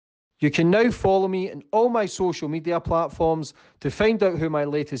You can now follow me on all my social media platforms to find out who my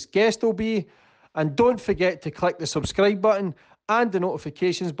latest guest will be. And don't forget to click the subscribe button and the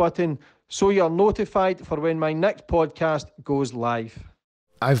notifications button so you're notified for when my next podcast goes live.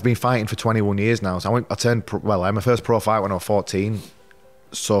 I've been fighting for 21 years now. So I had my first pro fight when I was 14.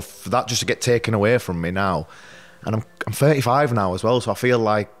 So for that just to get taken away from me now, and I'm 35 now as well, so I feel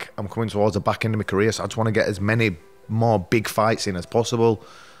like I'm coming towards the back end of my career, so I just want to get as many more big fights in as possible.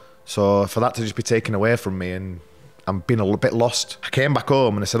 So for that to just be taken away from me, and I'm being a little bit lost. I came back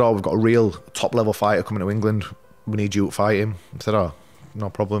home and they said, oh, we've got a real top level fighter coming to England. We need you to fight him. I said, oh, no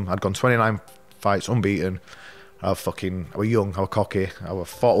problem. I'd gone 29 fights unbeaten. I was young, I was cocky, I was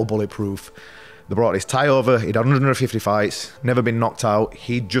fought bulletproof. They brought this Thai over, he'd had 150 fights, never been knocked out.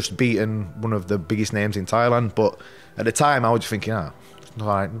 He'd just beaten one of the biggest names in Thailand, but at the time I was just thinking, I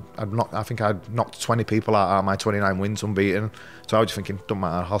think I'd knocked 20 people out of my 29 wins unbeaten. So I was just thinking, don't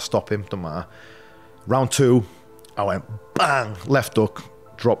matter, I'll stop him, don't matter. Round 2, I went bang, left hook,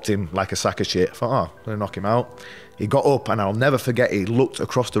 dropped him like a sack of shit. I thought, oh, I'm gonna knock him out. He got up and I'll never forget, he looked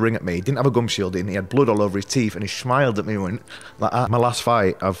across the ring at me. He didn't have a gum shield in, he had blood all over his teeth, and he smiled at me and went like that. My last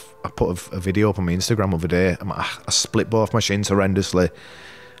fight, I put a video up on my Instagram the other day. I split both my shins horrendously.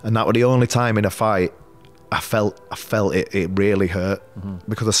 And that was the only time in a fight I felt it really hurt,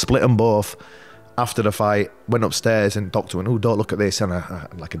 because I split them both. After the fight, went upstairs and doctor went, oh, don't look at this. And I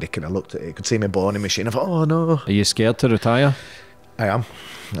like a dick, and I looked at it. I could see my bone in my shin. I thought, oh no. Are you scared to retire? I am.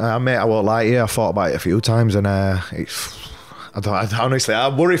 Mate, I won't lie to you. I thought about it a few times, and honestly, I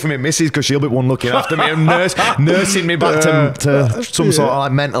worry for my missus, because she'll be one looking after me and nursing me back to some sort of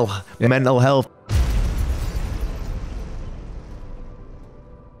like mental health.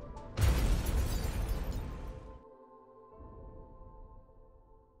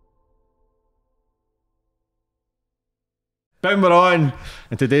 Boom, we're on.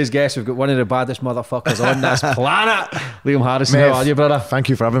 And today's guest, we've got one of the baddest motherfuckers on this planet. Liam Harrison, Mate, how are you, brother? Thank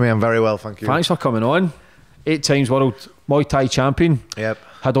you for having me. I'm very well, thank you. Thanks for coming on. 8 times world Muay Thai champion. Yep.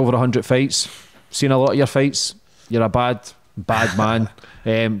 Had over 100 fights. Seen a lot of your fights. You're a bad man.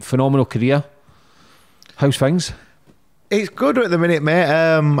 Phenomenal career. How's things? It's good at the minute, mate.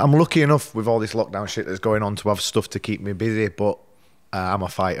 I'm lucky enough with all this lockdown shit that's going on to have stuff to keep me busy, but I'm a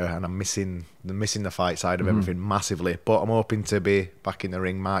fighter and I'm missing the fight side of everything massively. But I'm hoping to be back in the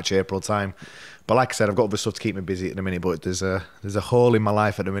ring March, April time. But like I said, I've got other stuff to keep me busy at the minute. But there's a hole in my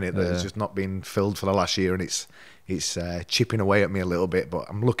life at the minute that has just not been filled for the last year, and it's chipping away at me a little bit. But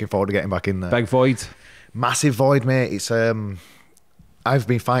I'm looking forward to getting back in there. Big void. Massive void, mate. It's I've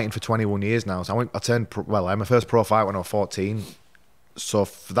been fighting for 21 years now. So I had my first pro fight when I was 14. So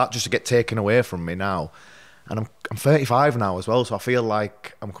for that just to get taken away from me now. And I'm 35 now as well, so I feel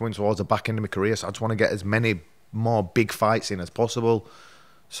like I'm coming towards the back end of my career, so I just want to get as many more big fights in as possible.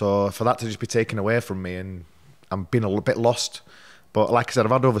 So for that to just be taken away from me, and I'm being a little bit lost. But like I said,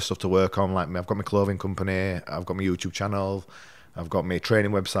 I've had other stuff to work on. Like I've got my clothing company, I've got my YouTube channel, I've got my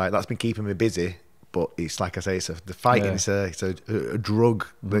training website. That's been keeping me busy. But it's like I say, the fighting. It's a drug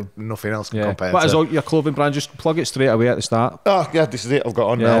that nothing else can compare. What is all your clothing brand? Just plug it straight away at the start. Oh yeah, this is it. I've got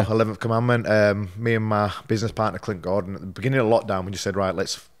on now. 11th Commandment. Me and my business partner Clint Gordon. At the beginning of lockdown, we just said, right,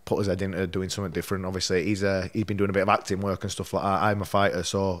 let's put his head into doing something different. Obviously, he's been doing a bit of acting work and stuff like that. I'm a fighter,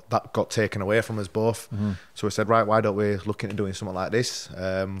 so that got taken away from us both. So we said, right, why don't we look into doing something like this?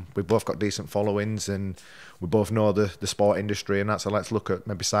 We've both got decent followings, and we both know the sport industry and that, so let's look at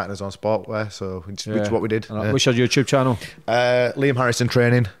maybe starting us on sportwear. So which is what we did. What's your YouTube channel? Liam Harrison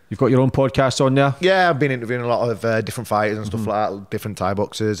Training. You've got your own podcast on there? Yeah, I've been interviewing a lot of different fighters and stuff like that, different Thai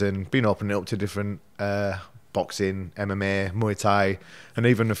boxers, and been opening it up to different boxing, MMA, Muay Thai, and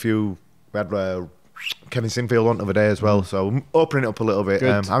even a few. We had Kevin Sinfield on the other day as well, so I'm opening it up a little bit.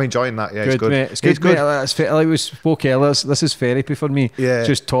 I'm enjoying that. Yeah, it's good. Mate. It's good. Mate. Like we spoke earlier, this is therapy for me. Yeah,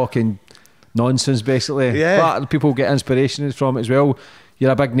 just talking nonsense basically. Yeah, but people get inspiration from it as well.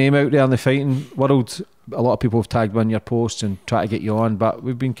 You're a big name out there in the fighting world. A lot of people have tagged me in your posts and try to get you on, but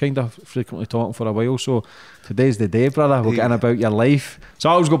we've been kind of frequently talking for a while, so today's the day, brother. We're getting about your life. So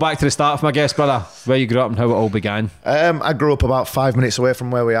I always go back to the start of my guest, brother, where you grew up and how it all began. I grew up about 5 minutes away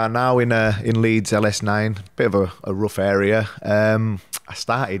from where we are now in Leeds, LS9, bit of a rough area. I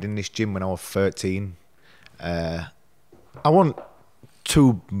started in this gym when I was 13. I wasn't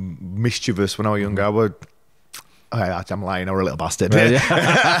too mischievous when I was younger. I'm lying, I was a little bastard. Yeah.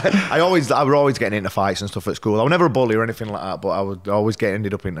 I was always getting into fights and stuff at school. I was never a bully or anything like that, but I would always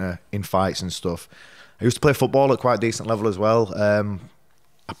ended up in fights and stuff. I used to play football at quite a decent level as well.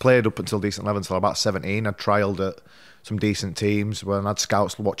 I played up until decent level until about 17. I trialled at some decent teams when I had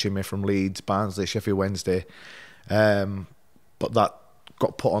scouts watching me from Leeds, Barnsley, Sheffield Wednesday. But that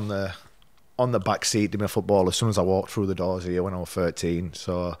got put on the back seat in my football as soon as I walked through the doors here when I was 13.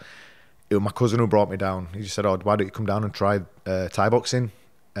 So it was my cousin who brought me down. He just said, "Oh, why don't you come down and try Thai boxing?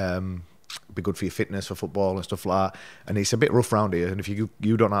 Be good for your fitness, for football and stuff like that." And it's a bit rough round here, and if you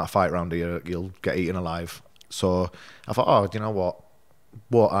don't know how to fight round here, you'll get eaten alive. So I thought, oh, do you know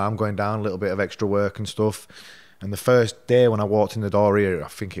what, I'm going down, a little bit of extra work and stuff. And the first day when I walked in the door here, I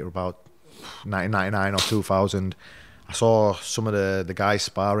think it was about 1999 or 2000, I saw some of the guys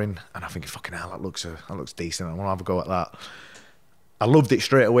sparring, and I think, fucking hell, that looks decent. I want to have a go at that. I loved it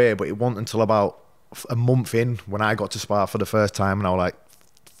straight away, but it wasn't until about a month in when I got to spar for the first time, and I was like,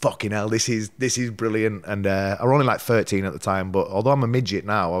 fucking hell, this is brilliant. And I was only like 13 at the time, but although I'm a midget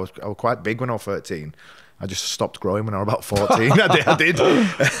now, I was quite big when I was 13. I just stopped growing when I was about 14. I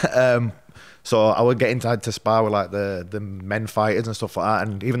did. So I would get inside to spar with like the men fighters and stuff like that.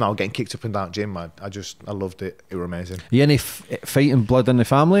 And even though I was getting kicked up and down the gym, I loved it. It was amazing. You any fighting blood in the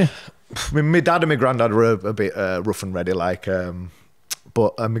family? My dad and my granddad were a bit rough and ready, like.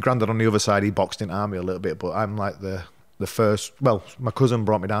 But my granddad on the other side, he boxed in army a little bit. But I'm like the first. Well, my cousin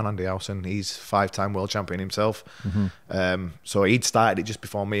brought me down Andy House, and he's 5-time world champion himself. So he'd started it just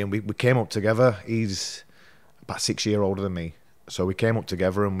before me, and we came up together. He's about 6 years older than me. So we came up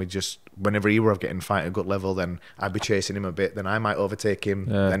together, and we just, whenever he were getting fight at a good level, then I'd be chasing him a bit, then I might overtake him,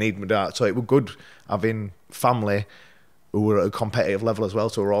 then he'd do that. So it was good having family who were at a competitive level as well,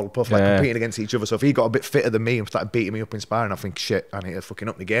 so we're all both like competing against each other. So if he got a bit fitter than me and started beating me up in sparring, I think, shit, I need to fucking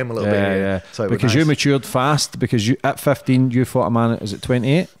up the game a little bit. Yeah. So because you matured fast, because you at 15 you fought a man, is it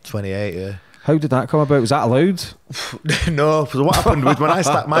 28? 28, yeah. How did that come about? Was that allowed? No, because what happened was when I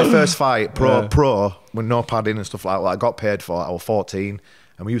started my first fight, pro, with no padding and stuff like that, I got paid for, I was 14,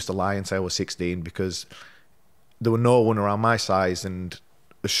 and we used to lie and say I was 16 because there were no one around my size and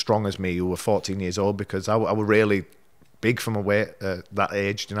as strong as me who were 14 years old, because I was really big for my weight at that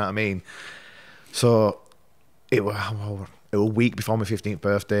age, do you know what I mean? So it was a week before my 15th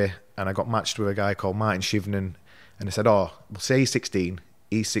birthday, and I got matched with a guy called Martin Shivnan, and they said, oh, we'll say he's 16,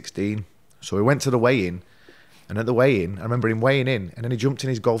 he's 16. So we went to the weigh-in, and at the weigh-in, I remember him weighing in, and then he jumped in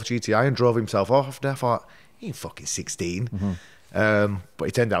his Golf GTI and drove himself off. And I thought, he ain't fucking 16. But he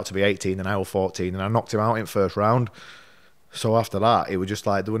turned out to be 18, and I was 14, and I knocked him out in first round. So after that, it was just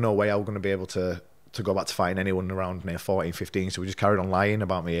like, there was no way I was going to be able to go back to fighting anyone around near 14, 15. So we just carried on lying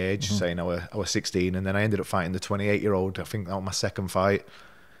about my age, saying I was 16, and then I ended up fighting the 28-year-old. I think that was my second fight,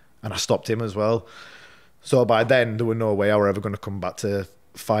 and I stopped him as well. So by then, there was no way I was ever going to come back to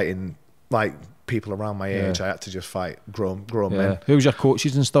fighting like people around my age. I had to just fight grown men. Who was your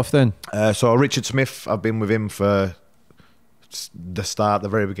coaches and stuff then? So Richard Smith, I've been with him for the start, the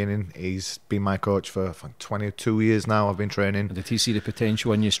very beginning. He's been my coach for 22 years now. I've been training. Did he see the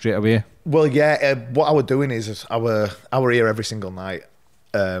potential in you straight away? Well, yeah. What I was doing is I were here every single night.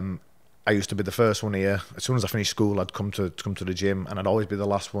 I used to be the first one here. As soon as I finished school, I'd come to the gym, and I'd always be the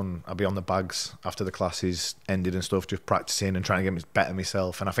last one. I'd be on the bags after the classes ended and stuff, just practicing and trying to get better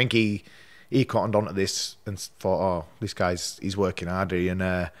myself. And I think he cottoned onto this and thought, oh, this he's working hard.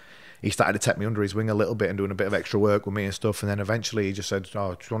 And he started to take me under his wing a little bit and doing a bit of extra work with me and stuff. And then eventually he just said,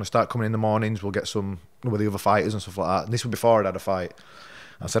 oh, do you want to start coming in the mornings? We'll get some with the other fighters and stuff like that. And this was before I'd had a fight.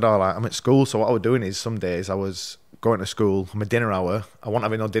 I said, oh, like, I'm at school. So what I was doing is some days I was going to school, my dinner hour, I wasn't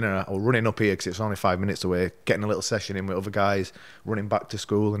having no dinner, I was running up here because it's only 5 minutes away, getting a little session in with other guys, running back to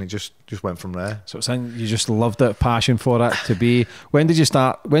school, and it just went from there. So it's saying you just loved it, passion for it to be. When did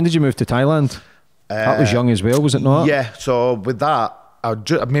you move to Thailand? That was young as well, was it not? Yeah, so with that,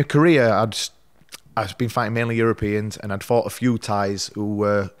 my career, I've been fighting mainly Europeans, and I'd fought a few Thais who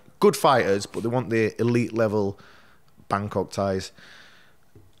were good fighters, but they weren't the elite level Bangkok Thais.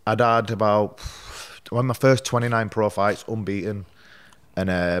 I'd had about my first 29 pro fights unbeaten,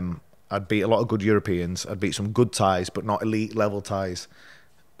 and I'd beat a lot of good Europeans. I'd beat some good Thais, but not elite level Thais.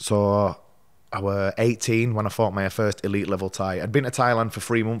 So I was 18 when I fought my first elite level Thai. I'd been to Thailand for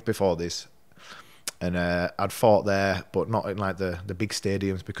 3 months before this, and I'd fought there, but not in like the big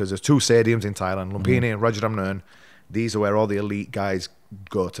stadiums, because there's 2 stadiums in Thailand, Lumpini and Rajadamnern. These are where all the elite guys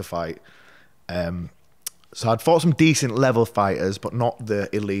go to fight. So I'd fought some decent level fighters, but not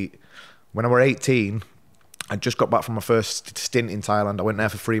the elite. When I was 18, I just got back from my first stint in Thailand. I went there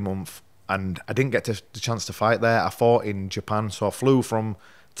for 3 months, and I didn't get the chance to fight there. I fought in Japan, so I flew from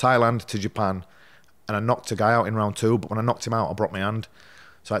Thailand to Japan, and I knocked a guy out in round 2, but when I knocked him out, I broke my hand.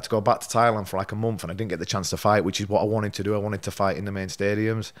 So I had to go back to Thailand for like a month, and I didn't get the chance to fight, which is what I wanted to do. I wanted to fight in the main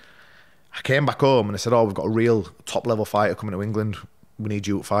stadiums. I came back home, and they said, oh, we've got a real top-level fighter coming to England. We need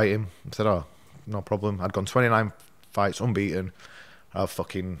you to fight him. I said, oh, no problem. I'd gone 29 fights unbeaten. I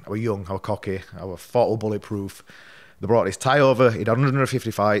was young, I was cocky, I was fought bulletproof. They brought this Thai over. He'd had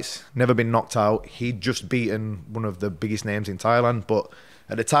 150 fights, never been knocked out. He'd just beaten one of the biggest names in Thailand. But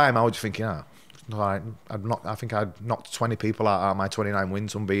at the time, I was just thinking, I think I'd knocked 20 people out of my 29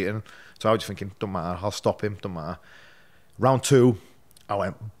 wins unbeaten. So I was just thinking, don't matter, I'll stop him, don't matter. Round 2, I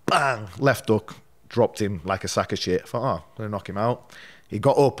went bang, left hook, dropped him like a sack of shit. I thought, I'm going to knock him out. He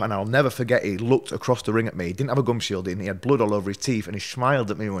got up, and I'll never forget, he looked across the ring at me. He didn't have a gum shield in, he had blood all over his teeth, and he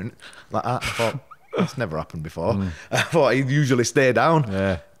smiled at me and went like that. I thought, that's never happened before. I thought he'd usually stay down.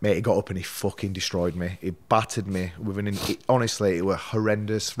 Yeah. Mate, he got up and he fucking destroyed me. He battered me honestly, it was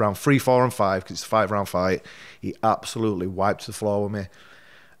horrendous. Round 3, 4 and 5, because it's a 5-round fight, he absolutely wiped the floor with me.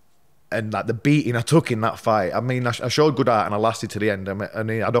 And like the beating I took in that fight, I mean, I showed good art and I lasted to the end.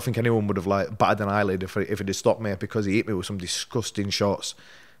 I don't think anyone would have like batted an eyelid if it had stopped me, because he hit me with some disgusting shots.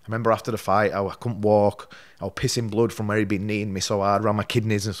 I remember after the fight, I couldn't walk. I was pissing blood from where he'd been kneeing me so hard around my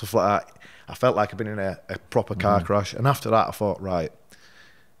kidneys and stuff like that. I felt like I'd been in a proper car crash. And after that, I thought, right,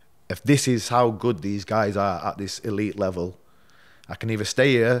 if this is how good these guys are at this elite level, I can either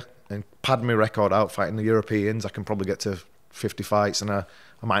stay here and pad my record out fighting the Europeans. I can probably get to 50 fights and I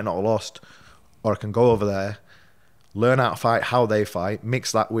might not have lost. Or I can go over there, learn how to fight, how they fight,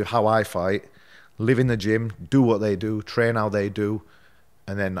 mix that with how I fight, live in the gym, do what they do, train how they do,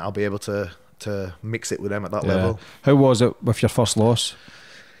 and then I'll be able to mix it with them at that level. How was it with your first loss?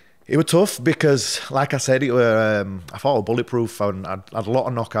 It was tough because, like I said, it were, I fought a bulletproof. I'd had a lot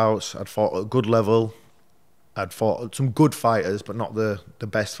of knockouts. I'd fought at a good level. I'd fought some good fighters, but not the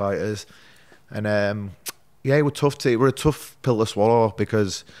best fighters. And yeah, it was tough. It was a tough pill to swallow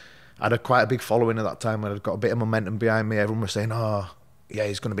because I had quite a big following at that time. I'd got a bit of momentum behind me. Everyone was saying, "Oh, yeah,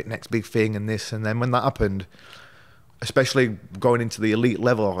 he's going to be next big thing," and this. And then when that happened, especially going into the elite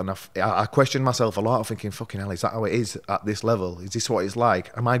level, and I questioned myself a lot, thinking, fucking hell, is that how it is at this level? Is this what it's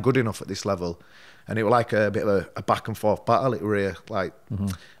like? Am I good enough at this level? And it was like a bit of a back and forth battle. It was like,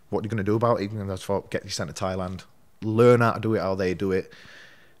 what are you going to do about it? And I just thought, get you sent to Thailand, learn how to do it how they do it,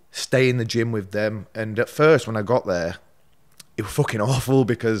 stay in the gym with them. And at first, when I got there, it was fucking awful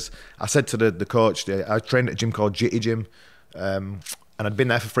because I said to the coach, I trained at a gym called Jitty Gym, and I'd been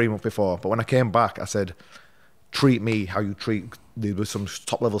there for 3 months before. But when I came back, I said, treat me how you treat, there was some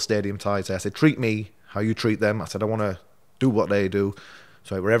top level stadium ties there. I said, treat me how you treat them. I said, I want to do what they do.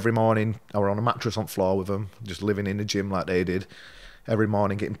 So it were every morning, I were on a mattress on the floor with them, just living in the gym like they did. Every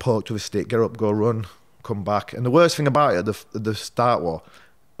morning, getting poked with a stick, get up, go run, come back. And the worst thing about it at the start was,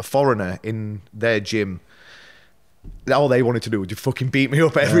 a foreigner in their gym, all they wanted to do was just fucking beat me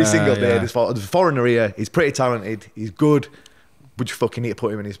up every single day. There's a foreigner here, he's pretty talented, he's good, but you fucking need to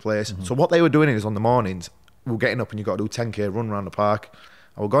put him in his place. So what they were doing is on the mornings, we were getting up and you got to do 10k run around the park.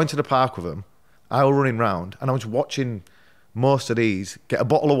 I was going to the park with them, I was running round, and I was watching most of these get a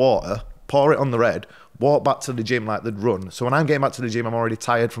bottle of water, pour it on the red, walk back to the gym like they'd run. So when I'm getting back to the gym, I'm already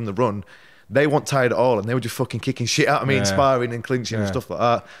tired from the run. They weren't tired at all, and they were just fucking kicking shit out of me and sparring and clinching and stuff like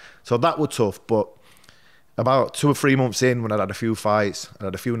that. So that was tough, but about 2 or 3 months in, when I'd had a few fights, I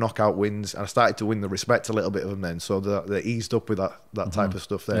had a few knockout wins, and I started to win the respect a little bit of them then. So they eased up with that type of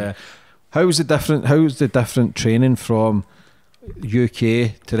stuff then. Yeah. How's the different training from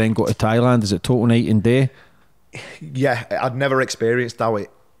UK to then go to Thailand? Is it total night and day? Yeah, I'd never experienced how it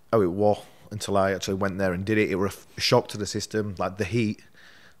was until I actually went there and did it. It was a shock to the system, like the heat,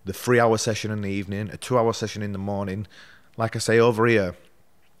 the 3-hour session in the evening, a 2-hour session in the morning. Like I say, over here,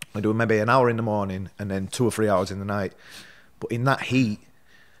 I do maybe an hour in the morning and then 2 or 3 hours in the night. But in that heat,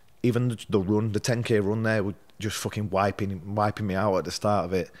 even the 10k run there, was just fucking wiping me out at the start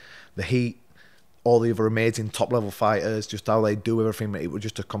of it. The heat, all the other amazing top level fighters, just how they do everything, it was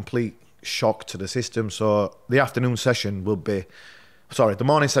just a complete shock to the system. So the afternoon session will be, the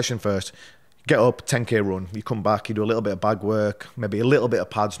morning session first. Get up, 10k run, you come back, you do a little bit of bag work, maybe a little bit of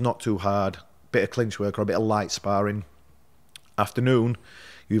pads, not too hard, bit of clinch work or a bit of light sparring. Afternoon,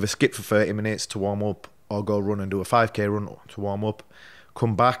 you either skip for 30 minutes to warm up or go run and do a 5k run to warm up.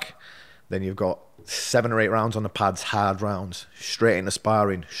 Come back, then you've got 7 or 8 rounds on the pads, hard rounds, straight into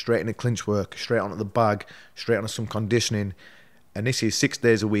sparring, straight into clinch work, straight onto the bag, straight onto some conditioning. And this is 6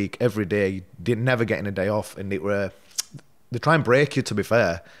 days a week, every day. You didn't never getting a day off, and they try and break you, to be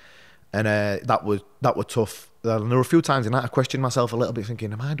fair. And that was tough. And there were a few times in that I questioned myself a little bit,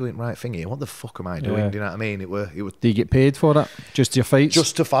 thinking, am I doing the right thing here? What the fuck am I doing? Do you know what I mean? It was. Do you get paid for that? Just your fights?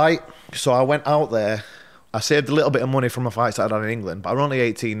 Just to fight. So I went out there. I saved a little bit of money from my fights that I'd had in England, but I was only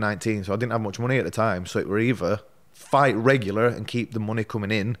 18, 19, so I didn't have much money at the time. So it were either fight regular and keep the money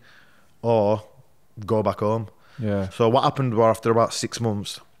coming in, or go back home. Yeah. So what happened was, after about 6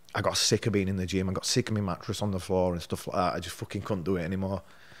 months, I got sick of being in the gym. I got sick of my mattress on the floor and stuff like that. I just fucking couldn't do it anymore.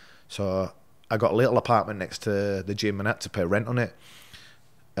 So I got a little apartment next to the gym and I had to pay rent on it.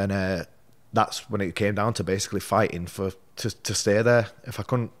 And that's when it came down to basically fighting to stay there. If I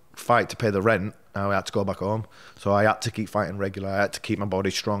couldn't fight to pay the rent, I had to go back home. So I had to keep fighting regular. I had to keep my body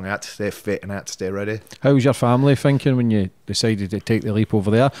strong. I had to stay fit and I had to stay ready. How was your family thinking when you decided to take the leap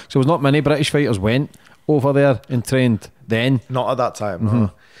over there? So it was not many British fighters went over there and trained then? Not at that time,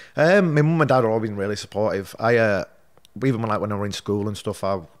 no. My mum and dad were always been really supportive. Even when I were in school and stuff,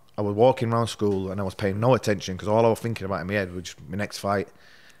 I was walking around school and I was paying no attention because all I was thinking about in my head was just my next fight.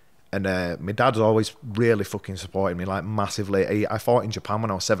 And my dad's always really fucking supported me, like massively. I fought in Japan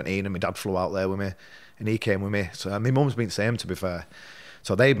when I was 17 and my dad flew out there with me and he came with me. So my mum's been the same, to be fair.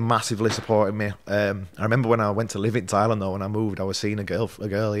 So they massively supported me. I remember when I went to live in Thailand though, when I moved, I was seeing a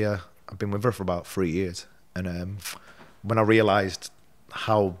girl here. I've been with her for about 3 years. And when I realised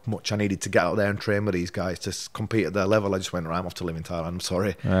how much I needed to get out there and train with these guys to compete at their level, I just went, right, I'm off to live in Thailand. I'm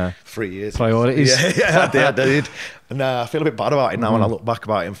sorry. 3 years. Priorities. Yeah, I did. And I feel a bit bad about it now when I look back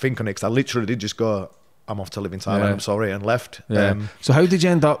about it and think on it, because I literally did just go, I'm off to live in Thailand, I'm sorry, and left. Yeah. So how did you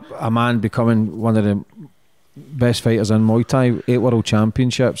end up a man becoming one of the best fighters in Muay Thai, 8 world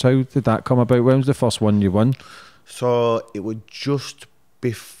championships? How did that come about? When was the first one you won? So it was just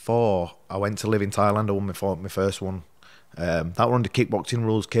before I went to live in Thailand. I won my first one. That were under kickboxing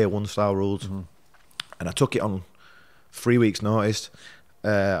rules, K1 style rules, and I took it on 3 weeks notice.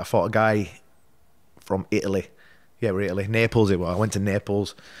 I fought a guy from Italy, Italy, Naples it was. I went to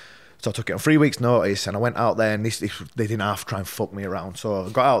Naples, so I took it on 3 weeks notice, and I went out there, and they didn't have to try and fuck me around. So I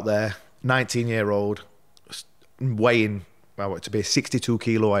got out there, 19-year-old, weighing, well, to be 62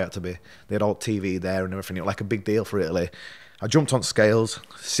 kilo. I had to be. They had all TV there and everything. It was like a big deal for Italy. I jumped on scales,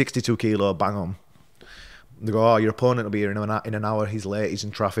 62 kilo, bang on. They go, oh, your opponent will be here in an hour, he's late, he's in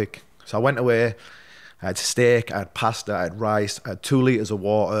traffic. So I went away, I had steak, I had pasta, I had rice, I had 2 litres of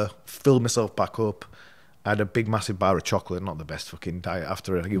water, filled myself back up. I had a big massive bar of chocolate, not the best fucking diet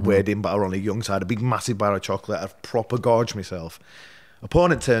after I weighed in, but I was only young, so I had a big massive bar of chocolate, I proper gorged myself.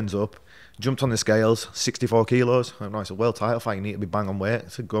 Opponent turns up, jumped on the scales, 64 kilos. I went, no, it's a world title fight, you need to be bang on weight. I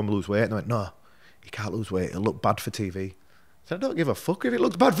said, go and lose weight. And I went, no, you can't lose weight, it'll look bad for TV. I said, I don't give a fuck if it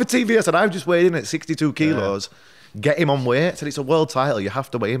looks bad for TV. I said, I've just weighed in at 62 kilos. Get him on weight. I said, it's a world title. You have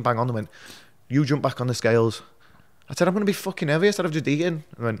to weigh in, bang on. They went, you jump back on the scales. I said, I'm going to be fucking heavy. I said, I've just eaten.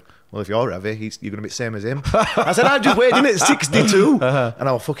 I went, well, if you're heavy, you're going to be the same as him. I said, I've just weighed in at 62. And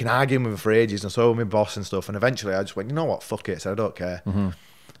I was fucking arguing with him for ages, and so with my boss and stuff. And eventually I just went, you know what, fuck it. I said, I don't care.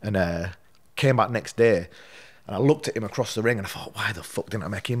 And came back next day. And I looked at him across the ring and I thought, why the fuck didn't I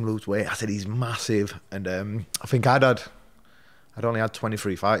make him lose weight? I said, he's massive. And I think I'd only had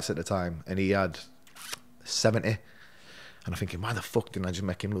 23 fights at the time, and he had 70. And I'm thinking, why the fuck didn't I just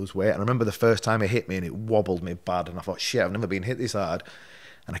make him lose weight? And I remember the first time he hit me, and it wobbled me bad. And I thought, shit, I've never been hit this hard.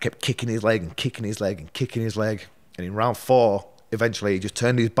 And I kept kicking his leg and kicking his leg and kicking his leg. And in round 4, eventually he just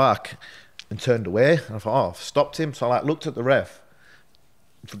turned his back and turned away. And I thought, oh, I've stopped him. So I looked at the ref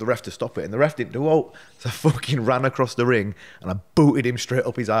for the ref to stop it, and the ref didn't do out. So I fucking ran across the ring and I booted him straight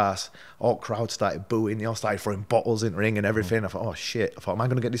up his ass. All crowd started booing, they all started throwing bottles in the ring and everything. I thought, oh shit, I thought, am I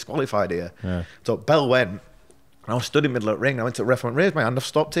going to get disqualified here? So bell went, and I was stood in the middle of the ring. I went to the ref and went, raise my hand, I've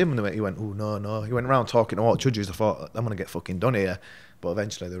stopped him. And he went, oh no. He went around talking to all the judges. I thought, I'm going to get fucking done here. But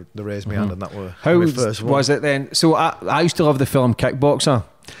eventually they raised my hand, and that was my first one. Was it then? So I used to love the film Kickboxer.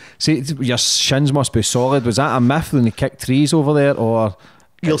 See, your shins must be solid. Was that a myth when they kicked trees over there, or...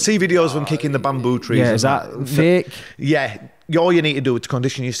 You'll see videos of them kicking the bamboo trees. Yeah, is that fake? Yeah. All you need to do to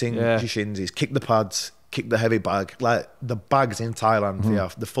condition your shins is kick the pads, kick the heavy bag. Like, the bags in Thailand,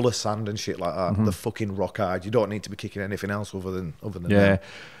 they're full of sand and shit like that. They're fucking rock hard. You don't need to be kicking anything else other than that.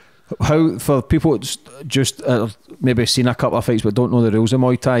 How, for people just maybe seen a couple of fights but don't know the rules of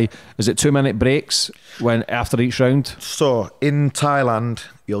Muay Thai, is it 2-minute breaks after each round? So, in Thailand,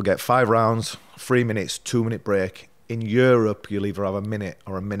 you'll get 5 rounds, 3 minutes, 2-minute break. In Europe, you'll either have a minute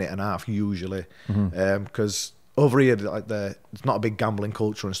or a minute and a half, usually. Because over here, like it's not a big gambling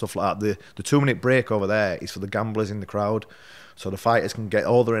culture and stuff like that. The 2-minute break over there is for the gamblers in the crowd. So the fighters can get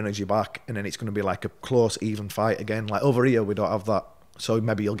all their energy back, and then it's going to be like a close, even fight again. Like over here, we don't have that. So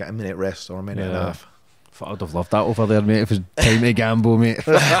maybe you'll get a minute rest or a minute and a half. I'd have loved that over there, mate, if it was time to gamble, mate.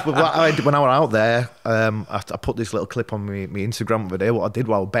 But when I was out there, I put this little clip on my Instagram the other day. What I did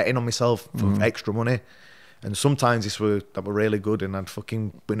while betting on myself for extra money. And sometimes that were really good, and I'd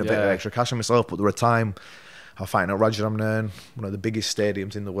fucking win a bit of extra cash on myself. But there were a time I was fighting at Rajadamnern, one of the biggest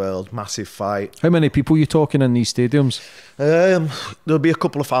stadiums in the world, massive fight. How many people are you talking in these stadiums? There'll be a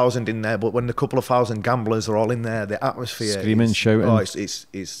couple of thousand in there, but when the couple of thousand gamblers are all in there, the atmosphere, screaming, shouting,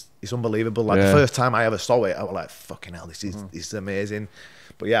 it's unbelievable. Like the first time I ever saw it, I was like, fucking hell, this is amazing.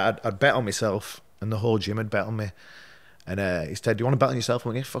 But yeah, I'd bet on myself, and the whole gym had bet on me. And he said, "Do you want to bet on yourself?" I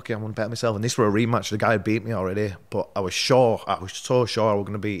went, "Yeah, fuck yeah, I want to bet on myself." And this were a rematch. The guy had beat me already, but I was so sure I was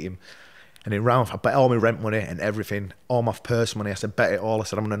going to beat him. And in round, I bet all my rent money and everything, all my purse money. I said, bet it all. I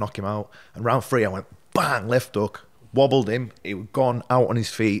said, I'm going to knock him out. And round 3, I went, bang, left hook, wobbled him. He was gone out on his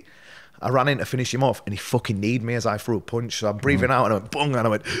feet. I ran in to finish him off, and he fucking kneed me as I threw a punch. So I'm breathing out, and I went, bung, and I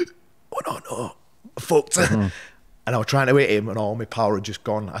went, oh no, I fucked. And I was trying to hit him, and all my power had just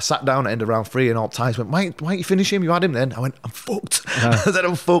gone. I sat down at the end of round 3, and all ties went, why don't you finish him? You had him then. I went, I'm fucked. I said,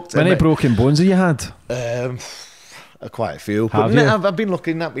 I'm fucked. How many broken bones have you had? Quite a few. Have but you? I've been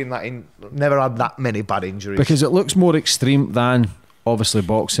looking at being that never had that many bad injuries. Because it looks more extreme than obviously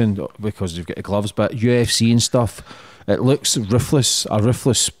boxing because you've got the gloves, but UFC and stuff, it looks ruthless, a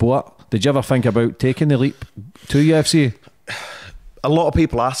ruthless sport. Did you ever think about taking the leap to UFC? A lot of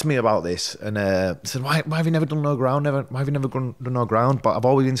people ask me about this and said, why have you never done no ground? Why have you never done no ground? But I've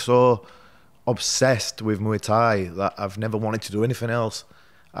always been so obsessed with Muay Thai that I've never wanted to do anything else.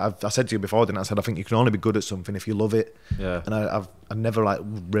 I said to you before, didn't I? I said I think you can only be good at something if you love it. Yeah. And I've never like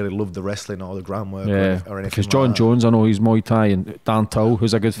really loved the wrestling or the groundwork or anything. Because John Jones, I know he's Muay Thai, and Dan Tull,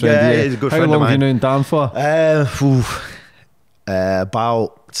 who's a good friend. Yeah, he's a good friend of mine. How long have you known Dan for?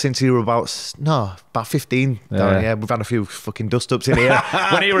 About since he were about 15. Yeah, we've had a few fucking dust ups in here.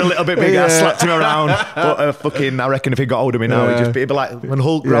 When he were a little bit bigger, I slapped him around. But I reckon if he got hold of me now, he'd be like when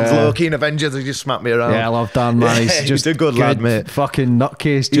Hulk grabs Loki in Avengers, he just smacked me around. Yeah, I love Dan, man. He's just a good lad, mate. Fucking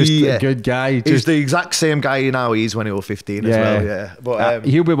nutcase, just a good guy. He's the exact same guy now he is when he was 15 as well. Yeah, but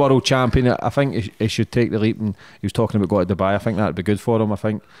he'll be world champion. I think he should take the leap. And he was talking about going to Dubai. I think that'd be good for him. I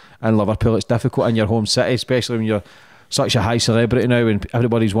think in Liverpool, it's difficult in your home city, especially when you're such a high celebrity now and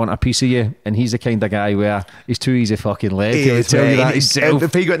everybody's wanting a piece of you, and he's the kind of guy where he's too easy fucking leg. He'll tell you that himself.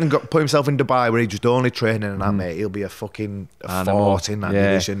 If he put himself in Dubai where he's just only training and that, mate, he'll be a fucking force in that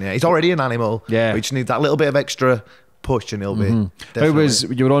division. Yeah, he's already an animal. Yeah, we just need that little bit of extra push and he'll be. How was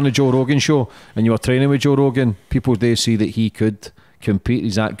you were on the Joe Rogan show and you were training with Joe Rogan? People do see that he could compete.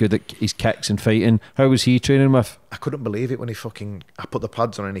 He's that good at his kicks and fighting. How was he training with? I couldn't believe it when I put the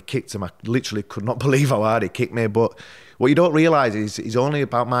pads on and he kicked him. I literally could not believe how hard he kicked me. But what you don't realise is he's only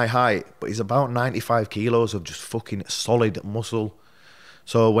about my height, but he's about 95 kilos of just fucking solid muscle.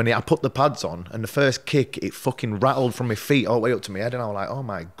 So when I put the pads on and the first kick, it fucking rattled from my feet all the way up to my head, and I was like, oh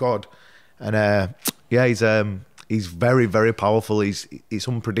my God. And he's very, very powerful. He's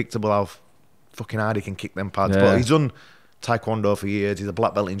unpredictable how fucking hard he can kick them pads. But he's done Taekwondo for years. He's a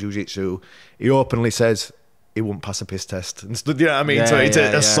black belt in Jiu-Jitsu. He openly says he won't pass a piss test. And, you know what I mean? So he's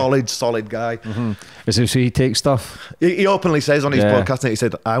a solid guy. Is it so he takes stuff? He openly says on his podcast that he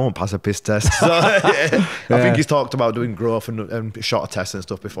said, I won't pass a piss test. So, I think he's talked about doing growth and shot tests and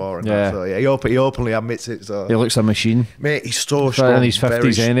stuff before. And so he openly admits it. So he looks a machine. Mate, he's so strong. In his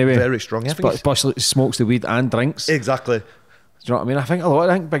 50s anyway. Very strong. Plus smokes the weed and drinks. Exactly. Do you know what I mean?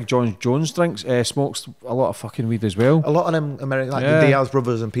 I think Big John Jones smokes a lot of fucking weed as well. A lot of them American, like the Diaz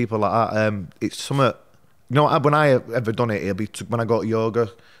brothers and people like that. It's something. You know, when I ever done it, it'll be when I go to yoga,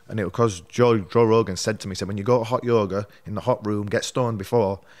 and it because Joe Rogan said to me, when you go to hot yoga in the hot room, get stoned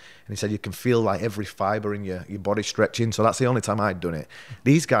before, and he said you can feel like every fibre in your body stretching. So that's the only time I'd done it.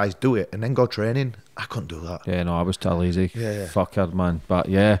 These guys do it and then go training. I couldn't do that. Yeah, no, I was too lazy. Fucker, man. But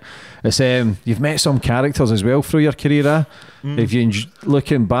yeah, it's you've met some characters as well through your career. If you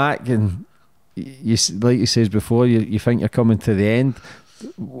looking back and you like you says before, you think you're coming to the end.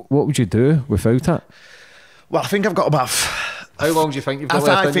 What would you do without it? Well, I think I've got about... How long do you think you've got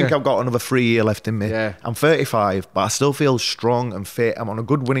left? I think I've got another 3 years left in me. Yeah. I'm 35, but I still feel strong and fit. I'm on a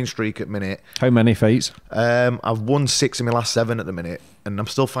good winning streak at the minute. How many fights? I've won 6 in my last 7 at the minute, and I'm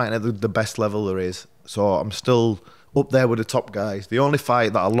still fighting at the best level there is. So I'm still up there with the top guys. The only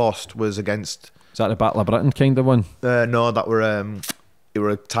fight that I lost was against... Is that the Battle of Britain kind of one? No, that were it were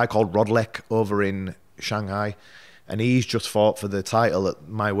a Thai called Rodlek over in Shanghai. And he's just fought for the title at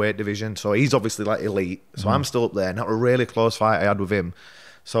my weight division. So he's obviously like elite. So I'm still up there. And that was a really close fight I had with him.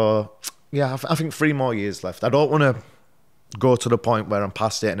 So, yeah, I think 3 more years left. I don't want to go to the point where I'm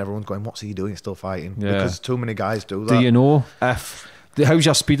past it and everyone's going, what's he doing? Still fighting. Yeah. Because too many guys do that. Do you know if... How's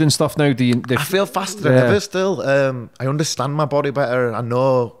your speed and stuff now? I feel faster than ever still. I understand my body better. I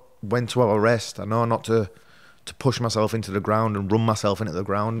know when to have a rest. I know not to push myself into the ground and run myself into the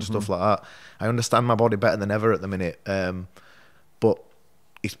ground and stuff like that. I understand my body better than ever at the minute. But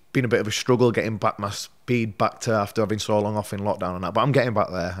it's been a bit of a struggle getting back my speed back to after having so long off in lockdown and that. But I'm getting back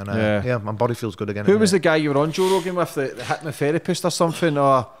there. And my body feels good again. Who was the guy you were on Joe Rogan with, the hypnotherapist or something?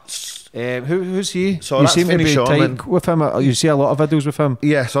 Or who's he? So you that's seem to be Vinny Shawman. tight with him. You see a lot of videos with him.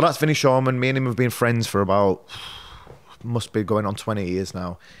 Yeah, so that's Vinny Shawman. Me and him have been friends for about must be going on 20 years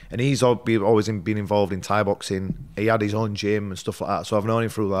now. And he's always been involved in Thai boxing. He had his own gym and stuff like that. So I've known him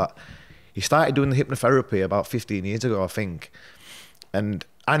through that. He started doing the hypnotherapy about 15 years ago, I think. And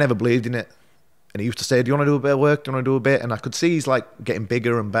I never believed in it. And he used to say, do you want to do a bit of work? Do you want to do a bit? And I could see he's like getting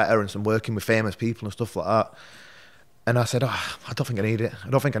bigger and better and some working with famous people and stuff like that. And I said, I don't think I need it. I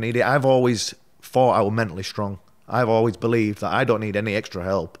don't think I need it. I've always thought I was mentally strong. I've always believed that I don't need any extra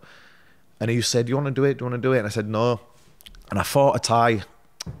help. And he said, do you want to do it? Do you want to do it? And I said, no. And I fought a Thai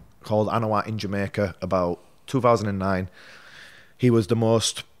called Anawat in Jamaica about 2009. He was the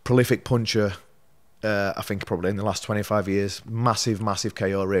most prolific puncher, I think probably in the last 25 years. Massive, massive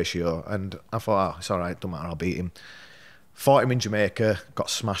KO ratio. And I thought, it's all right, don't matter, I'll beat him. Fought him in Jamaica, got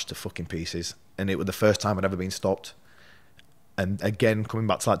smashed to fucking pieces. And it was the first time I'd ever been stopped. And again, coming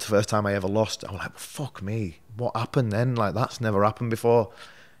back to like the first time I ever lost, I was like, fuck me, what happened then? Like, that's never happened before.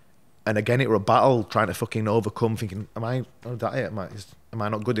 And again, it was a battle trying to fucking overcome, thinking, am I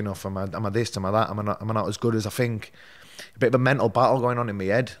not good enough? Am I this? Am I that? Am I not as good as I think? A bit of a mental battle going on in my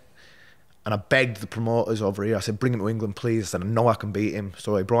head. And I begged the promoters over here. I said, bring him to England, please. I said, I know I can beat him.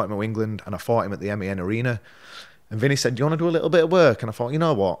 So I brought him to England and I fought him at the MEN Arena. And Vinny said, do you want to do a little bit of work? And I thought, you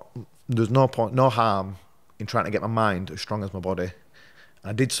know what? There's no point, no harm in trying to get my mind as strong as my body. And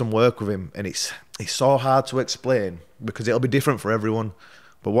I did some work with him, and it's so hard to explain because it'll be different for everyone.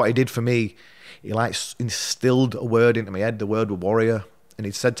 But what he did for me, he like instilled a word into my head, the word warrior. And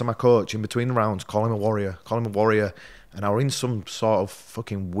he said to my coach in between the rounds, call him a warrior, call him a warrior. And I was in some sort of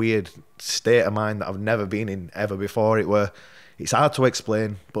fucking weird state of mind that I've never been in ever before. It's hard to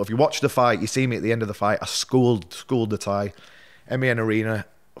explain, but if you watch the fight, you see me at the end of the fight, I schooled the Thai. MEN Arena,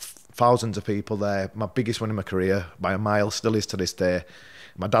 thousands of people there, my biggest one in my career by a mile, still is to this day.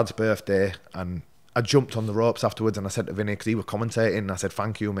 My dad's birthday, and I jumped on the ropes afterwards and I said to Vinny, because he was commentating, and I said,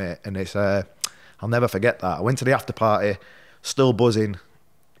 thank you, mate. And it's, I'll never forget that. I went to the after party, still buzzing,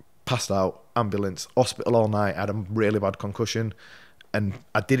 passed out, ambulance, hospital all night, I had a really bad concussion, and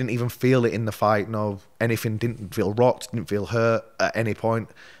I didn't even feel it in the fight, no, anything, didn't feel rocked, didn't feel hurt at any point.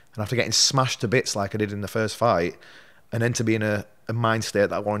 And after getting smashed to bits like I did in the first fight, and then to be in a mind state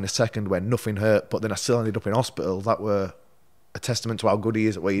that I was in the second where nothing hurt, but then I still ended up in hospital, that were a testament to how good he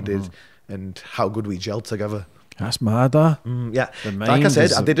is at what he did and how good we gelled together. That's mad, huh? Yeah. Like I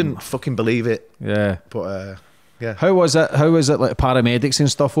said, I didn't fucking believe it. Yeah. But, yeah. How was it like paramedics and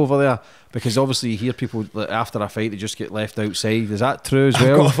stuff over there? Because obviously you hear people like, after a fight they just get left outside. Is that true as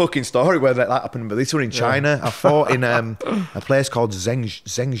well? I've got a fucking story where that happened, but this were in China. I fought in a place called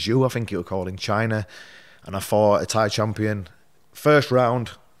Zhengzhou, I think it was called, in China. And I fought a Thai champion. First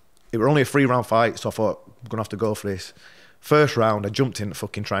round, it was only a 3-round fight, so I thought, I'm going to have to go for this. First round, I jumped in to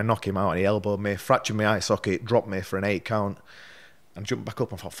fucking try and knock him out, and he elbowed me, fractured my eye socket, dropped me for an 8 count, and jumped back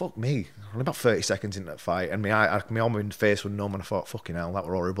up and I thought, fuck me. Only about 30 seconds into that fight, and my arm and face were numb, and I thought, fucking hell, that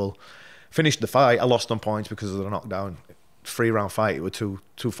were horrible. Finished the fight, I lost on points because of the knockdown. 3-round fight, it was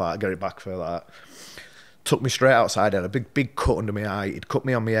too far to get it back for that. Took me straight outside, I had a big cut under my eye, he'd cut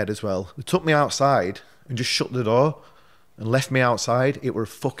me on my head as well. They took me outside and just shut the door and left me outside. It were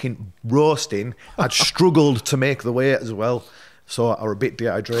fucking roasting. I'd struggled to make the weight as well, so I was a bit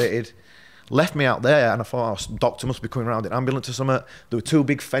dehydrated. Left me out there, and I thought, oh, doctor must be coming around in ambulance or something. There were 2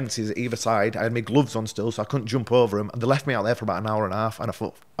 big fences at either side. I had my gloves on still, so I couldn't jump over them. And they left me out there for about an hour and a half, and I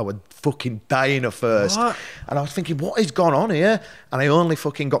thought I was fucking dying at first. What? And I was thinking, what is going on here? And I only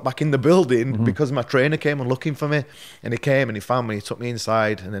fucking got back in the building because my trainer came and looking for me. And he came and he found me, he took me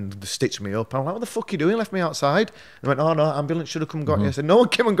inside, and then they stitched me up. And I'm like, what the fuck are you doing? Left me outside. And I went, oh no, ambulance should have come and got you. I said, no one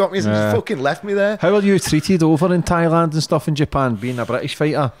came and got me. He just fucking left me there. How are you treated over in Thailand and stuff in Japan, being a British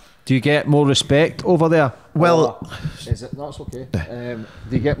fighter? Do you get more respect over there? Well, is it? That's okay. Do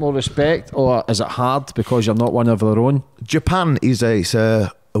you get more respect, or is it hard because you're not one of their own? Japan is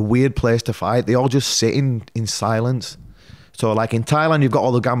a weird place to fight. They all just sit in silence. So like in Thailand, you've got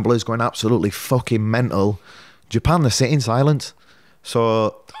all the gamblers going absolutely fucking mental. Japan, they sit in silence.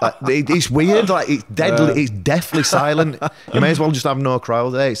 So it's weird. Like it's deadly. It's deathly silent. You may as well just have no crowd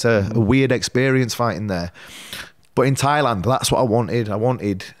there. It's a weird experience fighting there. But in Thailand, that's what I wanted. I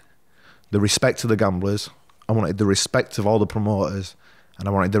wanted the respect of the gamblers, I wanted the respect of all the promoters, and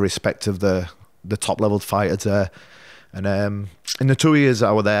I wanted the respect of the top level fighters there. And in the 2 years that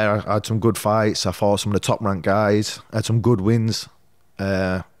I was there, I had some good fights. I fought some of the top ranked guys. I had some good wins.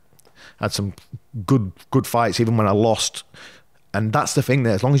 I had some good fights even when I lost. And that's the thing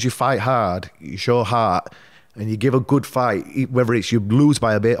there. As long as you fight hard, you show heart, and you give a good fight, whether it's you lose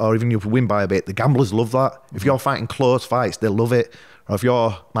by a bit or even you win by a bit, the gamblers love that. If you're fighting close fights, they love it. Or if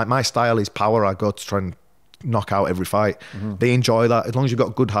you're, my style is power, I go to try and knock out every fight. They enjoy that. As long as you've got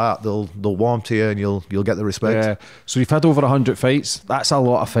a good heart, they'll warm to you and you'll get the respect. Yeah. So you've had over 100 fights. That's a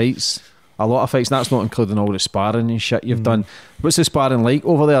lot of fights. A lot of fights. And that's not including all the sparring and shit you've done. What's the sparring like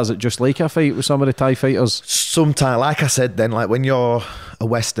over there? Is it just like a fight with some of the Thai fighters? Sometimes, like I said then, like when you're a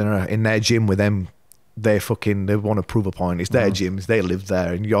Westerner in their gym with them, they want to prove a point. It's their gyms, they live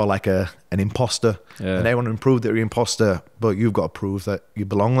there, and you're like an imposter. And they want to prove that you're an imposter, but you've got to prove that you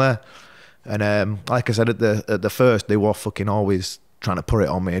belong there. And like I said, at the first, they were fucking always trying to put it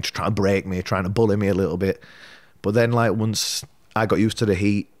on me, trying to break me, trying to bully me a little bit. But then, like, once I got used to the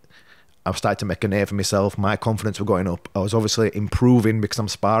heat, I started to make a name for myself. My confidence was going up. I was obviously improving because I'm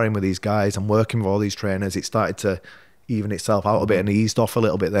sparring with these guys. I'm working with all these trainers. It started to even itself out a bit and eased off a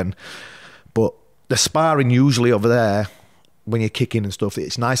little bit then. But the sparring usually over there, when you're kicking and stuff,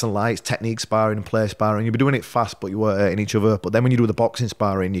 it's nice and light. It's technique sparring and play sparring. You'll be doing it fast, but you weren't hurting each other. But then when you do the boxing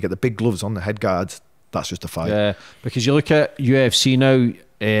sparring, you get the big gloves on, the head guards. That's just a fight. Yeah, because you look at UFC now,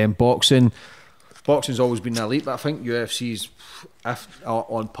 boxing's always been elite, but I think UFC's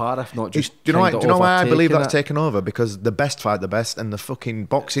on par, if not just. Do you know why I believe that's taken over? Because the best fight the best, and the fucking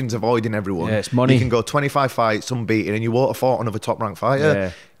boxing's avoiding everyone. Yeah, it's money. You can go 25 fights, unbeaten, and you won't have fought another top ranked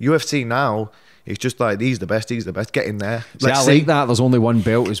fighter. Yeah. UFC now, it's just like, he's the best, get in there. I like that. There's only one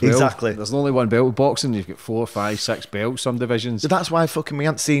belt as well. Exactly. There's only one belt with boxing. You've got 4, 5, 6 belts, some divisions. That's why fucking we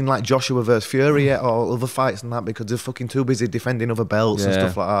haven't seen like Joshua versus Fury yet, or other fights and that, because they're fucking too busy defending other belts and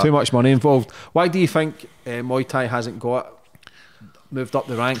stuff like that. Too much money involved. Why do you think Muay Thai hasn't moved up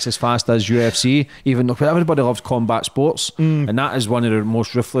the ranks as fast as UFC? Even though everybody loves combat sports, and that is one of the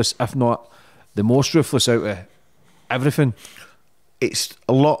most ruthless, if not the most ruthless out of everything. It's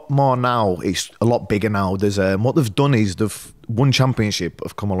a lot more now. It's a lot bigger now. There's what they've done is they've won championship,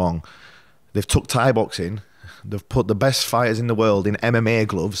 have come along. They've took Thai boxing. They've put the best fighters in the world in MMA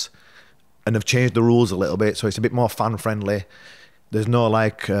gloves, and they've changed the rules a little bit, so it's a bit more fan friendly. There's no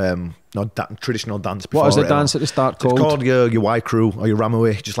like traditional dance. What is the dance at the start called? It's called your Muay crew or your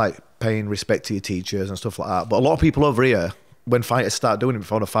Muay, just like paying respect to your teachers and stuff like that. But a lot of people over here, when fighters start doing it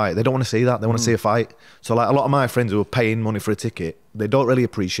before the fight, they don't want to see that. They want to see a fight. So like a lot of my friends who are paying money for a ticket, they don't really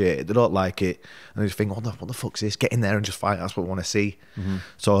appreciate it. They don't like it. And they just think, what the fuck's this? Get in there and just fight. That's what we want to see.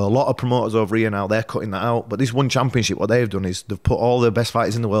 So a lot of promoters over here now, they're cutting that out. But this one championship, what they've done is they've put all the best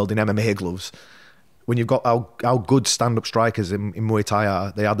fighters in the world in MMA gloves. When you've got how good stand-up strikers in Muay Thai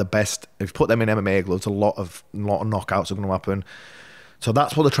are, they are the best. If you put them in MMA gloves, a lot of knockouts are going to happen. So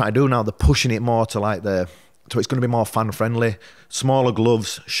that's what they're trying to do now. They're pushing it more to like so it's going to be more fan-friendly, smaller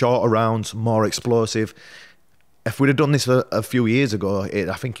gloves, shorter rounds, more explosive. If we'd have done this a few years ago,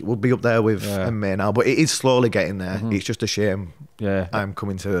 I think it would be up there with MMA now. But it is slowly getting there. It's just a shame. Yeah, I'm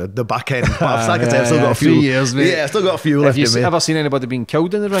coming to the back end. But like I said, I've still got a few years, mate. Yeah, I've still got a few left in me. Have you ever seen anybody being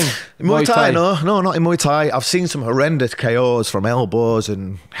killed in the ring? In Muay Thai, no, not in Muay Thai. I've seen some horrendous KOs from elbows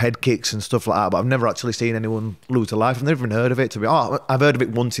and head kicks and stuff like that, but I've never actually seen anyone lose their life. I've never even heard of it. I've heard of it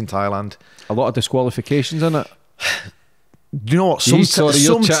once in Thailand. A lot of disqualifications in it. Do you know what? You're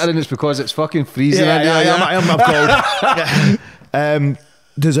chatting, it's because it's fucking freezing. I am cold.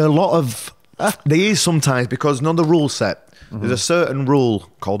 There's a lot of... There is sometimes, because none of the rules set. There's a certain rule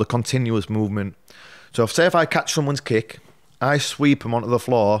called a continuous movement. So if I catch someone's kick, I sweep him onto the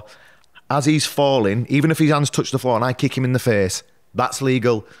floor, as he's falling, even if his hands touch the floor and I kick him in the face, that's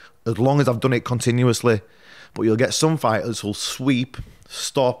legal, as long as I've done it continuously. But you'll get some fighters who'll sweep,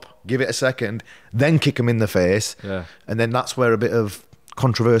 stop, give it a second, then kick him in the face. Yeah. And then that's where a bit of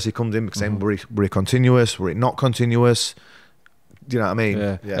controversy comes in, because then were it continuous, were it not continuous? Do you know what I mean?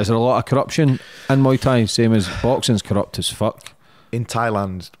 Yeah. Is there a lot of corruption in Muay Thai, same as boxing's corrupt as fuck? In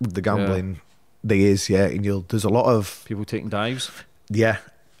Thailand, with the gambling, there is, and there's a lot of... people taking dives? Yeah.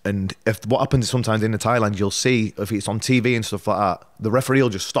 And what happens sometimes in Thailand, you'll see, if it's on TV and stuff like that, the referee will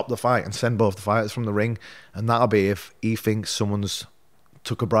just stop the fight and send both the fighters from the ring. And that'll be if he thinks someone's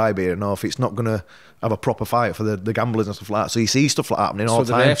took a bribe here, and if it's not going to have a proper fight for the gamblers and stuff like that. So you see stuff like that happening all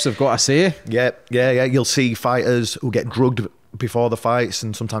the time. So the refs have got a say? Yeah. You'll see fighters who get drugged before the fights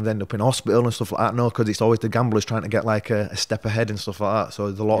and sometimes end up in hospital and stuff like that. No, because it's always the gamblers trying to get like a step ahead and stuff like that. So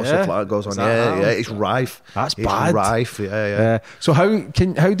there's a lot of stuff like that goes on. It's rife. That's it's bad. Rife. Yeah. So how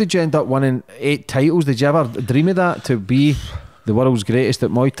did you end up winning 8 titles? Did you ever dream of that, to be the world's greatest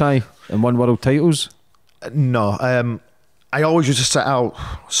at Muay Thai and win world titles? No. I always used to set out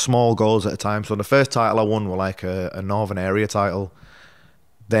small goals at a time. So the first title I won were like a Northern Area title.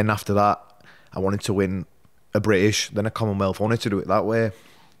 Then after that, I wanted to win a British, then a Commonwealth. I wanted to do it that way.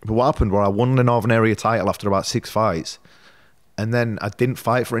 But what happened was I won the Northern Area title after about 6 fights. And then I didn't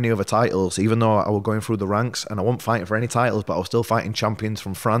fight for any other titles, even though I was going through the ranks. And I wasn't fighting for any titles, but I was still fighting champions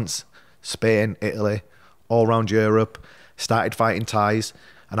from France, Spain, Italy, all around Europe. Started fighting Thais.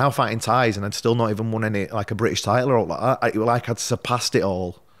 And I was fighting Thais and I'd still not even won any, like a British title or all like that. It was like I'd surpassed it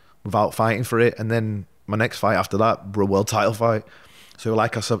all without fighting for it. And then my next fight after that were a world title fight. So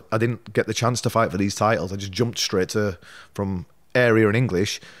like I didn't get the chance to fight for these titles. I just jumped straight to, from area in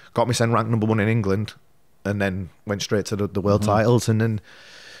English, got me sent ranked #1 in England, and then went straight to the world titles. And then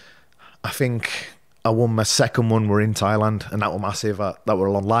I think I won my second one, were in Thailand, and that were massive. That were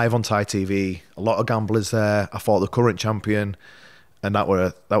on live on Thai TV. A lot of gamblers there. I fought the current champion. And that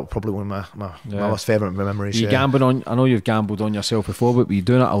were probably one of my most favourite memories. You gambling on? I know you've gambled on yourself before, but were you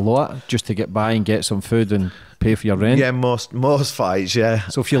doing it a lot just to get by and get some food and pay for your rent? Yeah, most fights, yeah.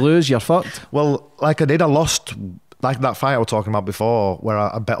 So if you lose, you're fucked. Well, like I lost, like that fight I was talking about before, where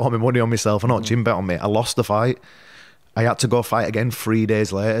I bet all my money on myself. I know Jim bet on me. I lost the fight. I had to go fight again 3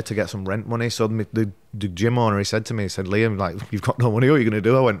 days later to get some rent money. So the gym owner, he said to me, he said, Liam, like, you've got no money, what are you going to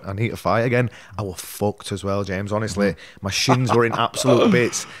do? I went, I need to fight again. I was fucked as well, James, honestly. My shins were in absolute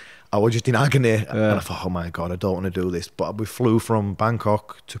bits. I was just in agony. And I thought, oh my God, I don't want to do this. But we flew from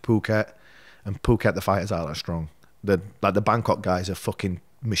Bangkok to Phuket, and Phuket, the fighters aren't that strong. The Bangkok guys are fucking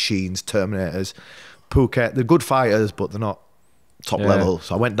machines, Terminators. Phuket, they're good fighters, but they're not top level.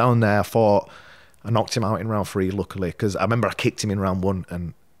 So I went down there, fought. I knocked him out in round 3, luckily, because I remember I kicked him in round 1,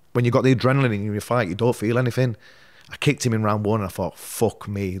 and when you got the adrenaline in your fight, you don't feel anything. I kicked him in round 1, and I thought, fuck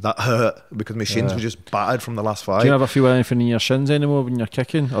me, that hurt, because my shins were just battered from the last fight. Do you ever feel anything in your shins anymore when you're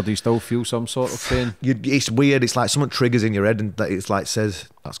kicking, or do you still feel some sort of pain? It's weird. It's like something triggers in your head, and it's like says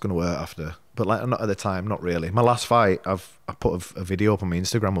that's going to hurt after. But like not at the time, not really. My last fight, I put a video up on my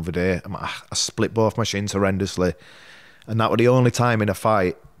Instagram the other day. I split both my shins horrendously, and that was the only time in a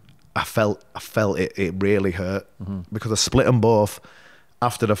fight I felt it really hurt, because I split them both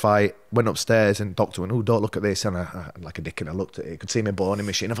after the fight. Went upstairs and doctor went, oh, don't look at this, and I like a dick, and I looked at it. Could see my bone in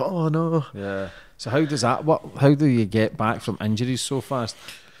my shin. I thought, oh no. Yeah. So how does that? How do you get back from injuries so fast?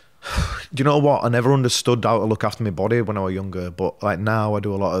 Do you know what? I never understood how to look after my body when I was younger, but like now I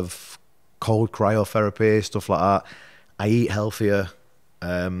do a lot of cold cryotherapy, stuff like that. I eat healthier,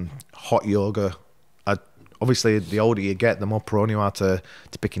 hot yoga. Obviously, the older you get, the more prone you are to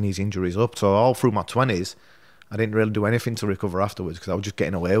picking these injuries up. So all through my 20s, I didn't really do anything to recover afterwards, because I was just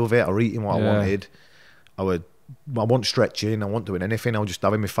getting away with it. I was eating what I wanted. I wasn't stretching. I wasn't doing anything. I was just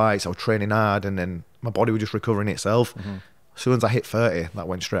having my fights. I was training hard, and then my body was just recovering itself. As soon as I hit 30, that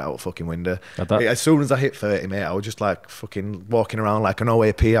went straight out the fucking window. As soon as I hit 30, mate, I was just like fucking walking around like an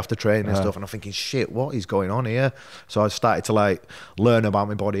OAP after training and stuff, and I'm thinking, shit, what is going on here? So I started to like learn about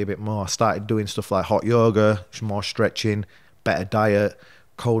my body a bit more. I started doing stuff like hot yoga, more stretching, better diet,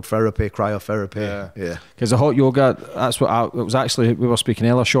 cold therapy, cryotherapy. Yeah. Because the hot yoga, that's what it was actually, we were speaking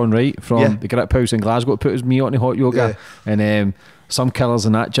earlier, Sean Wright from the Grip House in Glasgow put me on the hot yoga. And some killers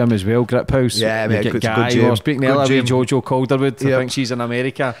in that gym as well, Grip House. Yeah, mate, you get good gym. We were speaking earlier with Jojo Calderwood. Yep. I think she's in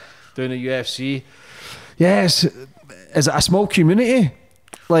America doing the UFC. Yes. Is it a small community?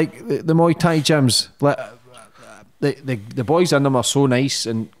 Like the Muay Thai gyms, like the boys in them are so nice,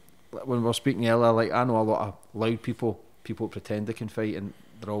 and when we were speaking earlier, like I know a lot of loud people pretend they can fight and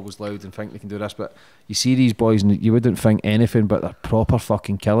they're always loud and think they can do this, but you see these boys and you wouldn't think anything but they're proper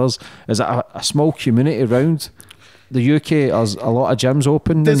fucking killers. Is it a small community around the UK? There's a lot of gyms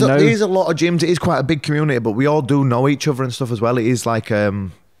open now. There is a lot of gyms. It is quite a big community, but we all do know each other and stuff as well. It is like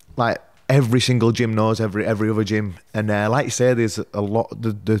every single gym knows every other gym, and like you say, there's a lot.